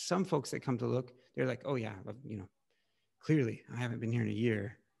inactive, some folks that come to look, they're like, oh yeah, clearly I haven't been here in a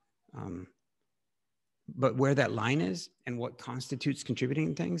year. But where that line is and what constitutes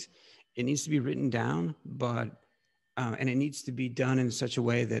contributing things, it needs to be written down, and it needs to be done in such a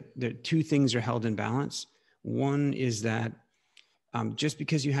way that the two things are held in balance. One is that just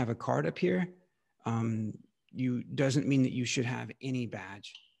because you have a card up here, doesn't mean that you should have any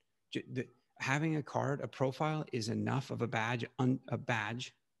badge. Having a card, a profile, is enough of a badge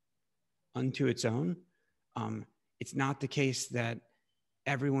unto its own. It's not the case that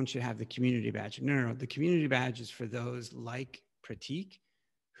everyone should have the community badge. No. The community badge is for those like Pratik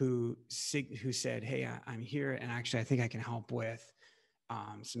who said, hey, I'm here, and actually I think I can help with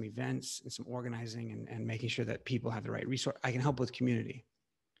some events and some organizing and making sure that people have the right resource. I can help with community.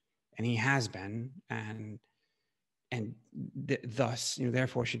 And he has been, and thus,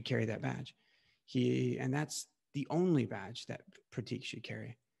 therefore should carry that badge. And that's the only badge that Pratik should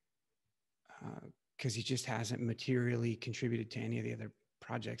carry, because he just hasn't materially contributed to any of the other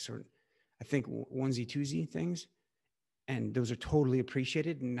projects, or I think onesie twosie things. And those are totally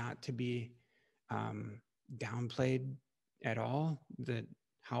appreciated, not to be downplayed at all, that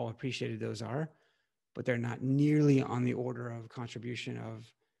how appreciated those are, but they're not nearly on the order of contribution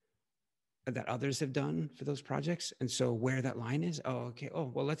that others have done for those projects. And so where that line is,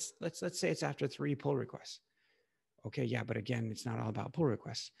 let's say it's after 3 pull requests. Okay, yeah, but again, it's not all about pull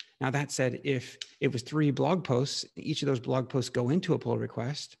requests. Now, that said, if it was 3 blog posts, each of those blog posts go into a pull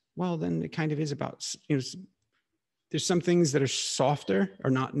request, well, then it kind of is about, there's some things that are softer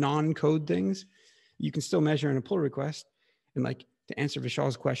or not non-code things you can still measure in a pull request. And like, to answer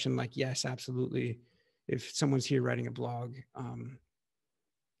Vishal's question, like, yes, absolutely. If someone's here writing a blog,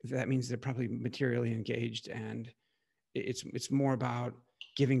 that means they're probably materially engaged, and it's more about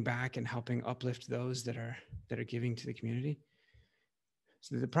giving back and helping uplift those that are giving to the community.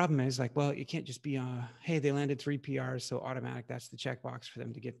 So the problem is, like, well, you can't just be hey, they landed 3 PRs, so automatic, that's the checkbox for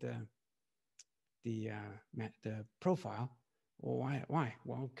them to get the profile. Well, why?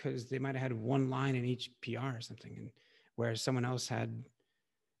 Well, because they might have had 1 line in each PR or something, and whereas someone else had,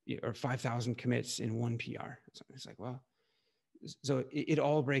 or 5,000 commits in 1 PR. So it's like, well, so it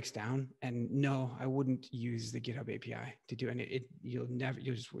all breaks down. And no, I wouldn't use the GitHub API to do it. You'll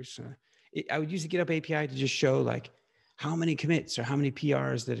just I would use the GitHub API to just show like how many commits or how many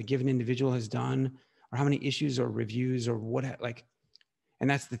PRs that a given individual has done, or how many issues or reviews or what, like, and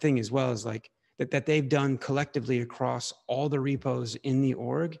that's the thing as well, is like that they've done collectively across all the repos in the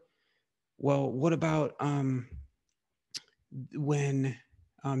org. Well, what about when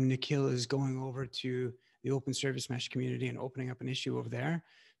Nikhil is going over to the open service mesh community and opening up an issue over there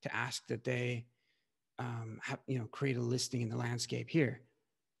to ask that they have, create a listing in the landscape here?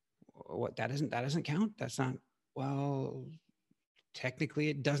 What, that doesn't count? That's not, well, technically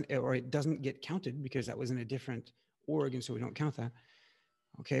it doesn't, or it doesn't get counted because that was in a different org, and so we don't count that.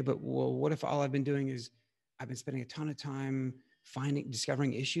 Okay, but well, what if all I've been doing is I've been spending a ton of time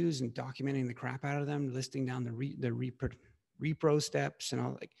discovering issues and documenting the crap out of them, listing down the repro steps and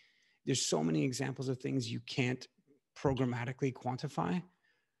all. Like, there's so many examples of things you can't programmatically quantify,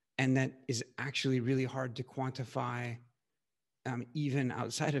 and that is actually really hard to quantify, even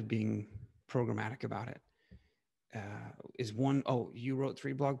outside of being programmatic about it. Is one, oh, you wrote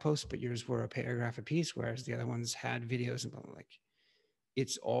 3 blog posts, but yours were a paragraph a piece, whereas the other ones had videos and blah, blah, like.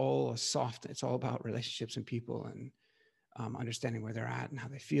 It's all it's all about relationships and people, and understanding where they're at and how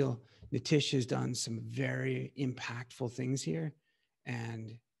they feel. Nitish has done some very impactful things here,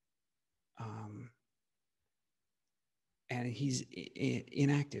 and he's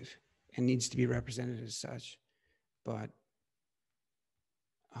inactive and needs to be represented as such. But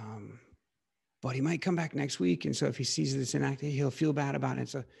he might come back next week, and so if he sees this inactive, he'll feel bad about it.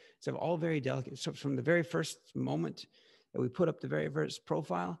 So it's all very delicate. So from the very first moment that we put up the very first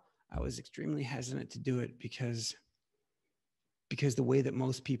profile, I was extremely hesitant to do it because the way that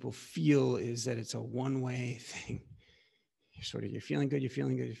most people feel is that it's a one-way thing. You're feeling good, you're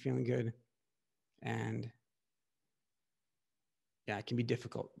feeling good, you're feeling good. And yeah, it can be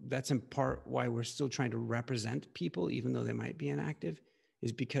difficult. That's in part why we're still trying to represent people, even though they might be inactive,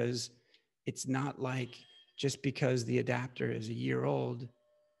 is because it's not like just because the adapter is a year old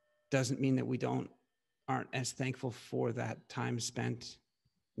doesn't mean that we aren't as thankful for that time spent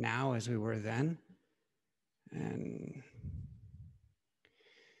now as we were then. And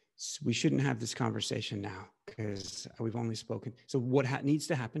we shouldn't have this conversation now because we've only spoken. So what needs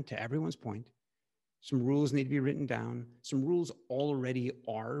to happen, to everyone's point, some rules need to be written down. Some rules already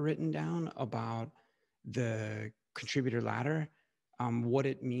are written down about the contributor ladder, what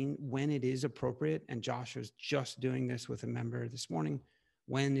it means, when it is appropriate. And Josh was just doing this with a member this morning.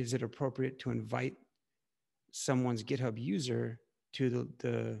 When is it appropriate to invite someone's GitHub user to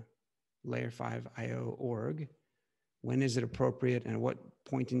the Layer5 IO org? When is it appropriate, and at what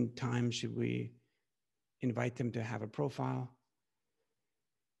point in time should we invite them to have a profile?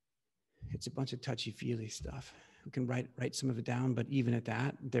 It's a bunch of touchy-feely stuff. We can write some of it down, but even at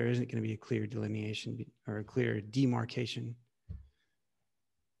that, there isn't going to be a clear delineation or a clear demarcation.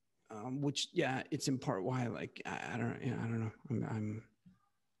 Which, yeah, it's in part why, like, I don't know. I'm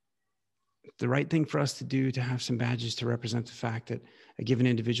the right thing for us to do, to have some badges to represent the fact that a given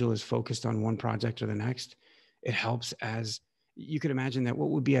individual is focused on one project or the next. It helps, as you could imagine that what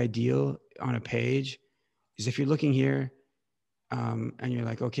would be ideal on a page is if you're looking here and you're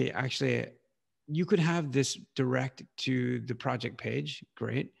like, okay, actually you could have this direct to the project page,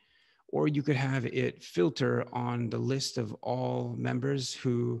 great. Or you could have it filter on the list of all members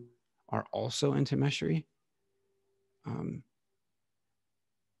who are also into Meshery. And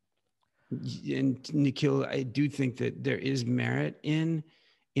Nikhil, I do think that there is merit in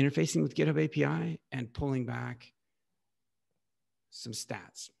interfacing with GitHub API and pulling back some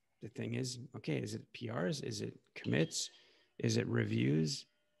stats. The thing is, okay, is it PRs? Is it commits? Is it reviews?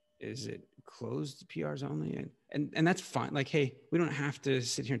 Is it closed PRs only? And that's fine. Like, hey, we don't have to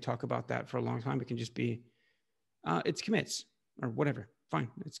sit here and talk about that for a long time. It can just be, it's commits or whatever. Fine,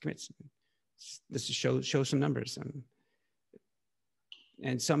 it's commits. Let's just show some numbers.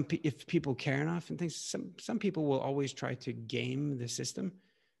 And if people care enough and things, some people will always try to game the system.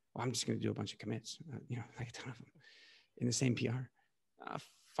 Well, I'm just going to do a bunch of commits, like a ton of them in the same PR.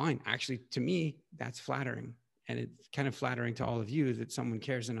 Fine. Actually, to me, that's flattering. And it's kind of flattering to all of you that someone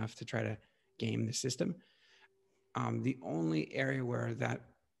cares enough to try to game the system. The only area where that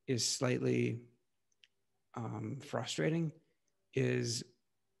is slightly frustrating is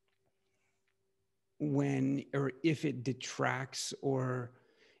when, or if it detracts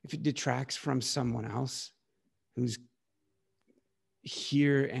from someone else who's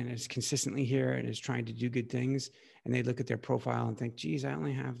here and is consistently here and is trying to do good things, and they look at their profile and think, geez, I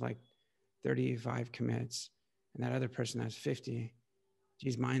only have like 35 commits and that other person has 50.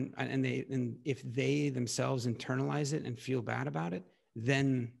 Geez, mine. And if they themselves internalize it and feel bad about it,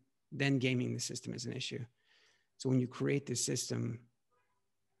 then gaming the system is an issue. So when you create this system,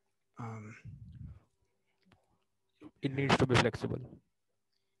 It needs to be flexible.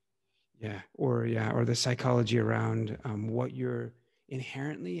 Or the psychology around what you're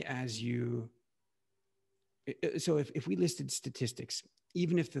inherently as you. So if we listed statistics,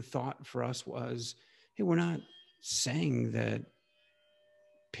 even if the thought for us was, hey, we're not saying that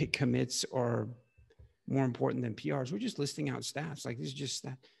pick commits are more important than PRs. We're just listing out stats. Like this is just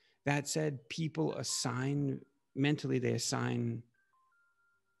that. That said, people mentally, they assign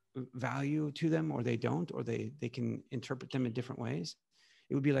value to them, or they don't, or they can interpret them in different ways.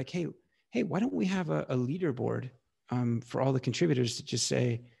 It would be like, hey, why don't we have a leaderboard for all the contributors to just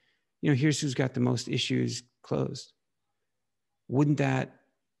say, here's who's got the most issues closed. Wouldn't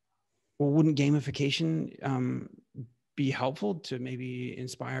gamification be helpful to maybe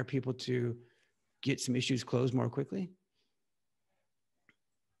inspire people to get some issues closed more quickly?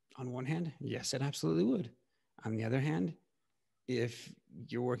 On one hand, yes, it absolutely would. On the other hand, if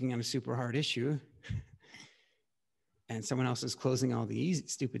you're working on a super hard issue and someone else is closing all the easy,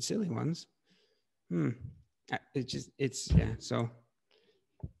 stupid, silly ones, so.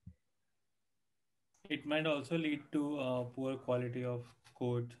 It might also lead to poor quality of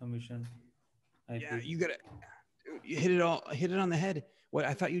code submission. I feel. You hit it on the head. What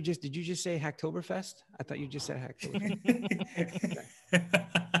I thought did you just say Hacktoberfest? I thought you just said Hacktoberfest.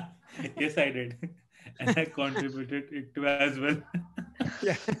 Yes, I did. And I contributed it to as well.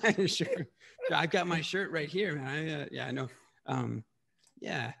 Yeah, sure. I've got my shirt right here, man. I know.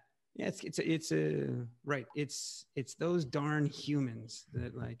 Right. It's those darn humans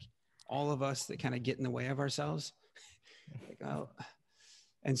that, like, all of us that kind of get in the way of ourselves. Like, oh.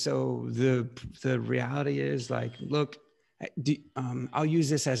 And so the reality is, like, look, I'll use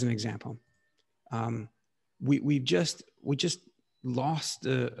this as an example. We just lost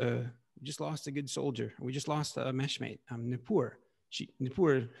a good soldier. We just lost a meshmate, Nipur.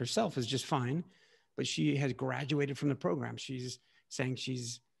 Nipur herself is just fine, but she has graduated from the program. She's saying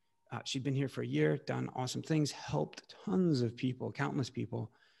she'd been here for a year, done awesome things, helped tons of people, countless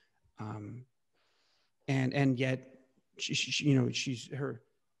people, and yet she's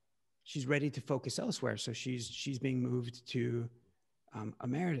ready to focus elsewhere. So she's being moved to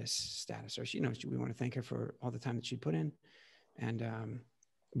emeritus status, or we want to thank her for all the time that she put in, and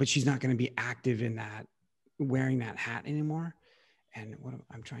but she's not going to be active in that, wearing that hat anymore. And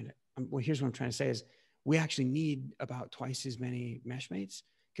here's what I'm trying to say is, we actually need about twice as many meshmates,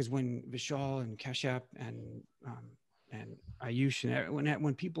 because when Vishal and Kashyap and Ayush and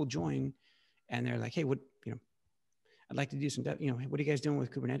when people join and they're like, hey, I'd like to do some, what are you guys doing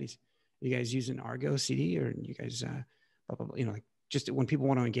with Kubernetes? Are you guys using Argo CD, or you guys, blah, blah, blah, like, just when people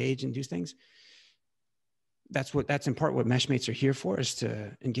want to engage and do things, that's in part what meshmates are here for, is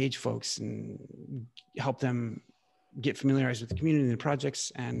to engage folks and help them get familiarized with the community and the projects,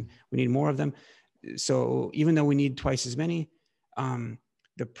 and we need more of them. So even though we need twice as many,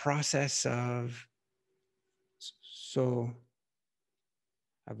 the process of, so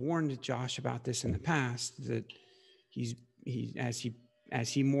I've warned Josh about this in the past, that as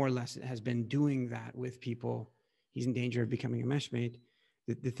he more or less has been doing that with people, he's in danger of becoming a meshmate.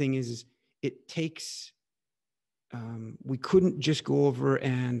 The thing is it takes, we couldn't just go over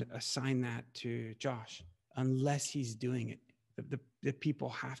and assign that to Josh unless he's doing it. The people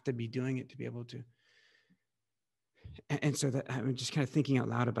have to be doing it to be able to. And so that I'm just kind of thinking out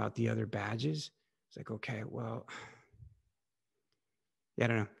loud about the other badges. It's like, okay, well, I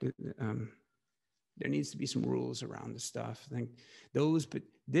don't know. There needs to be some rules around this stuff. I think but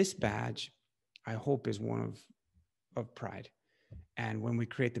this badge, I hope, is one of pride. And when we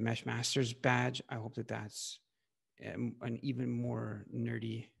create the Mesh Masters badge, I hope that that's an even more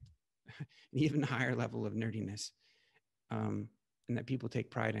nerdy, an even higher level of nerdiness, and that people take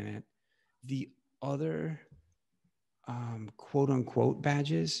pride in it. The other quote unquote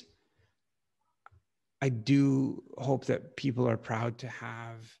badges, I do hope that people are proud to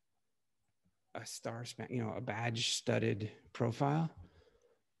have a a badge studded profile.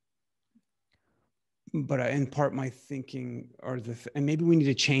 But in part, my thinking, and maybe we need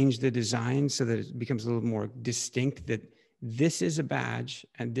to change the design so that it becomes a little more distinct, that this is a badge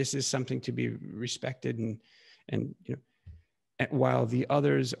and this is something to be respected, and while the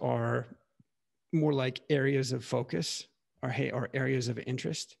others are more like areas of focus or areas of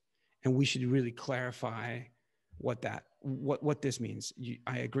interest, and we should really clarify what this means.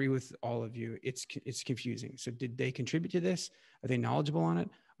 I agree with all of you. It's confusing. So did they contribute to this? Are they knowledgeable on it?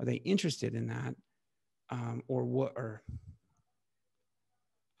 Are they interested in that? Or what? Or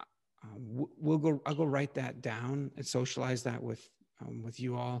I'll go write that down and socialize that with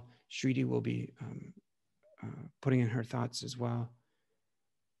you all. Shriti will be putting in her thoughts as well.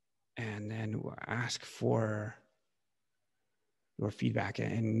 and then we'll ask for your feedback.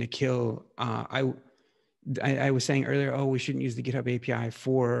 And Nikhil, I was saying earlier, oh, we shouldn't use the GitHub API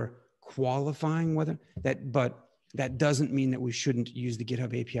for qualifying whether that, but that doesn't mean that we shouldn't use the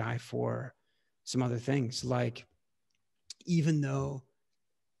GitHub API for some other things. Like, even though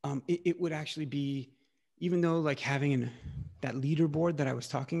it would actually be, even though like having that leaderboard that I was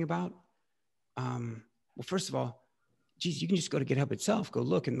talking about, well, first of all, geez, you can just go to GitHub itself, go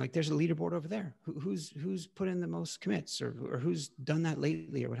look, and like there's a leaderboard over there. Who's put in the most commits, or who's done that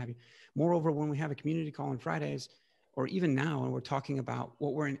lately, or what have you. Moreover, when we have a community call on Fridays, or even now, and we're talking about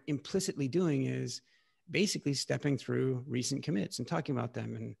what we're implicitly doing is basically stepping through recent commits and talking about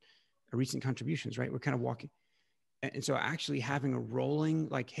them and recent contributions, right? We're kind of walking. And so actually having a rolling,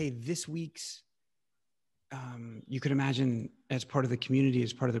 like, hey, this week's, you could imagine as part of the community,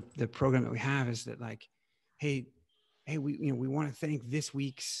 as part of the program that we have, is that like, hey, we want to thank this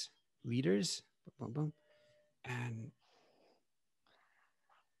week's leaders, boom, boom, and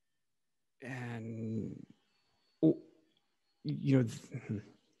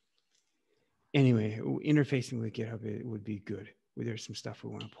anyway, interfacing with GitHub, it would be good. There's some stuff we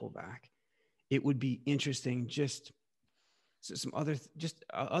want to pull back. It would be interesting, just some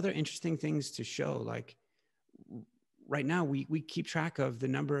other interesting things to show. Like right now, we keep track of the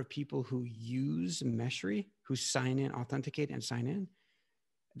number of people who use Meshry, who sign in, authenticate, and sign in.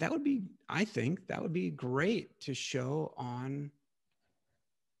 That would be, I think, that would be great to show on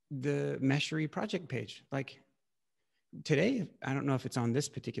the Meshry project page. Like today, I don't know if it's on this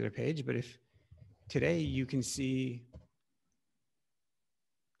particular page, but if today you can see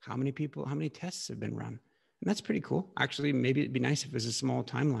how many tests have been run. And that's pretty cool. Actually, maybe it'd be nice if it was a small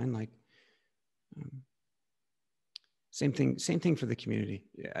timeline, like same thing for the community.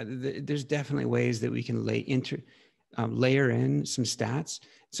 Yeah, there's definitely ways that we can layer in some stats.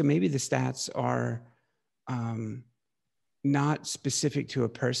 So maybe the stats are not specific to a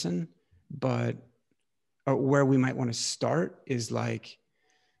person, but where we might want to start is like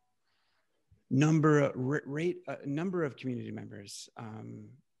number of community members,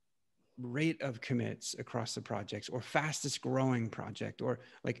 rate of commits across the projects, or fastest growing project, or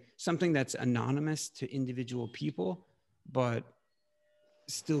like something that's anonymous to individual people, but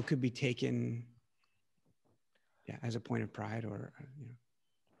still could be taken as a point of pride, or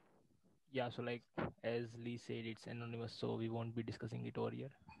Yeah, so like as Lee said, it's anonymous, so we won't be discussing it over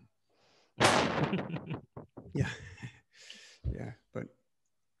here. yeah. But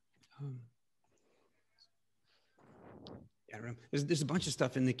I don't know. There's a bunch of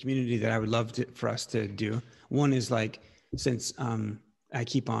stuff in the community that I would love for us to do. One is like, since I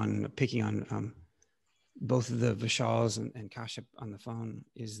keep on picking on both of the Vishals and Kashyap on the phone,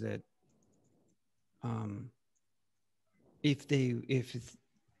 is that if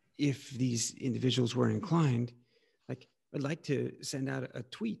these individuals were inclined, like I'd like to send out a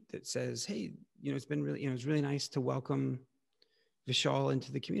tweet that says, hey, it's been really, it's really nice to welcome Vishal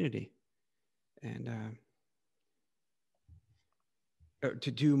into the community, and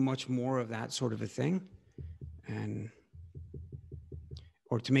to do much more of that sort of a thing,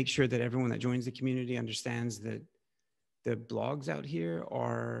 or to make sure that everyone that joins the community understands that the blogs out here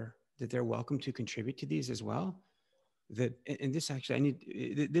that they're welcome to contribute to these as well. And this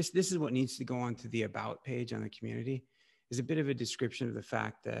actually, this is what needs to go on to the about page on the community, is a bit of a description of the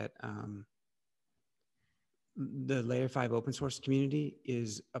fact that the Layer5 open source community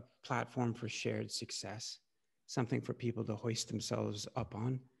is a platform for shared success, something for people to hoist themselves up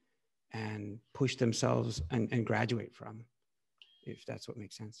on and push themselves and graduate from, if that's what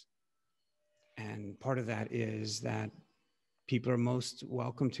makes sense. And part of that is that people are most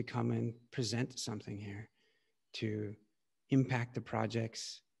welcome to come and present something here, to impact the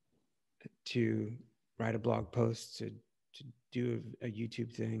projects, to write a blog post, to do a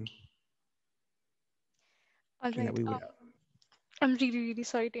YouTube thing. All right. I'm really, really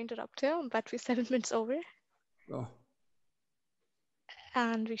sorry to interrupt you, but we're 7 minutes over. Oh.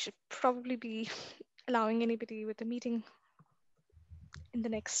 And we should probably be allowing anybody with a meeting in the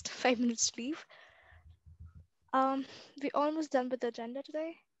next 5 minutes to leave. We're almost done with the agenda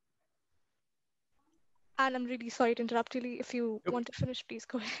today. And I'm really sorry to interrupt you, Lee. If you want to finish, please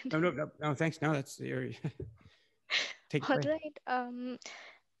go ahead. No, thanks. No, that's the area. Take it away. All right.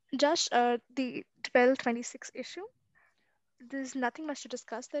 Josh, the 1226 issue, there's nothing much to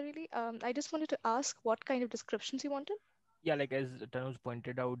discuss there really. I just wanted to ask what kind of descriptions you wanted. Yeah, like as Tanuj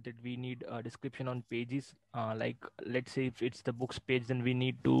pointed out, that we need a description on pages. Like let's say if it's the books page, then we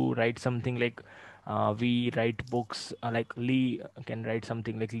need to write something like we write books. Like Lee can write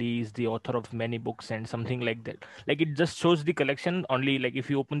something like Lee is the author of many books and something like that. Like it just shows the collection only. Like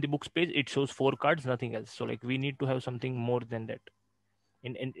if you open the books page, it shows 4 cards, nothing else. So like we need to have something more than that.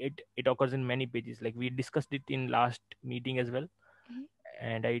 In it occurs in many pages. Like we discussed it in last meeting as well, Mhm.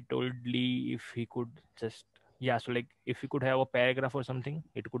 and I told Lee if he could just, yeah, so like if we could have a paragraph or something,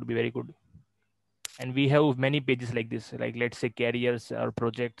 it could be very good. And we have many pages like this, like let's say careers or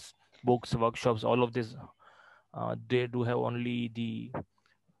projects, books, workshops, all of this. They do have only the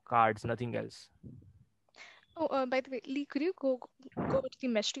cards, nothing else. Oh, by the way, Lee, could you go to the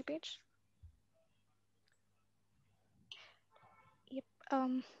mystery page? Yep.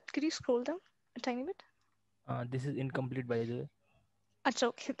 Could you scroll down a tiny bit? This is incomplete, by the way. Achha,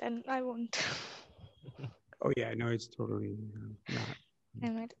 okay, then I won't. Oh yeah, no, it's totally not.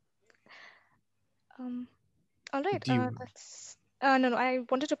 Never mind. All right. Do you? That's. No, I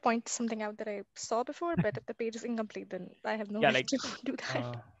wanted to point something out that I saw before, but if the page is incomplete, then I have no Yeah, right like to do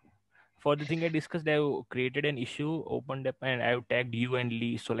that. for the thing I discussed, I've created an issue, opened up, and I've tagged you and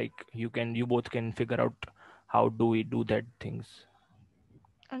Lee, so like you both can figure out how do we do that things.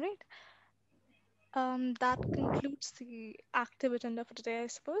 All right. That concludes the active agenda for today, I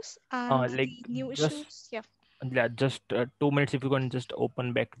suppose. And Like the new just issues, yeah. yeah, just 2 minutes if you can just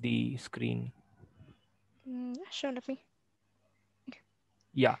open back the screen. Yeah, sure, let me.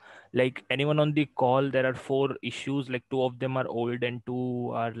 Yeah, like anyone on the call, there are 4 issues, like 2 of them are old and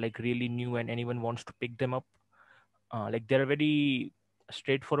 2 are like really new, and anyone wants to pick them up. Like they're very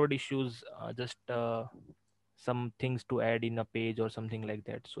straightforward issues, just some things to add in a page or something like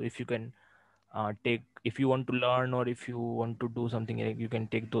that. So if you can take, if you want to learn or if you want to do something, like you can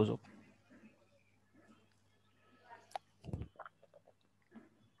take those up.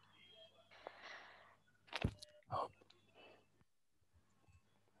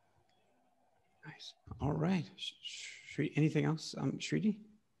 Nice. All right. Anything else, Shriti?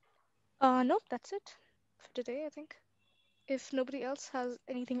 Nope, that's it for today, I think. If nobody else has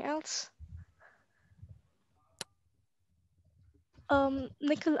anything else,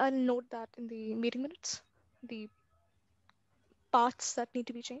 Nikhil, I'll note that in the meeting minutes, the parts that need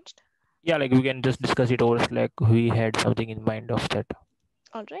to be changed. Yeah, like we can just discuss it over Slack. We had something in mind of that.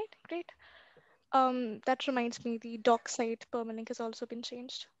 All right, great. That reminds me, the doc site permalink has also been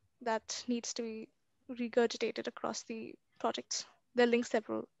changed. That needs to be regurgitated across the projects. There are links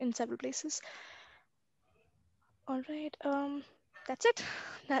in several places. All right. That's it.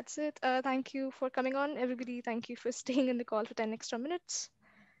 That's it. Thank you for coming on, everybody. Thank you for staying in the call for 10 extra minutes.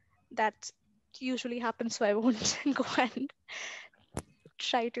 That usually happens, so I won't go and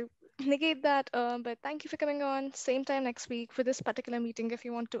try to negate that. But thank you for coming on. Same time next week for this particular meeting. If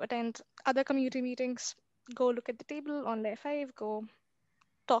you want to attend other community meetings, go look at the table on Layer5. Go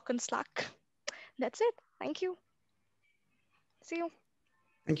talk on Slack. That's it. Thank you. See you.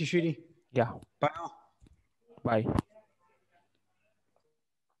 Thank you, Shriti. Yeah. Bye all. Bye.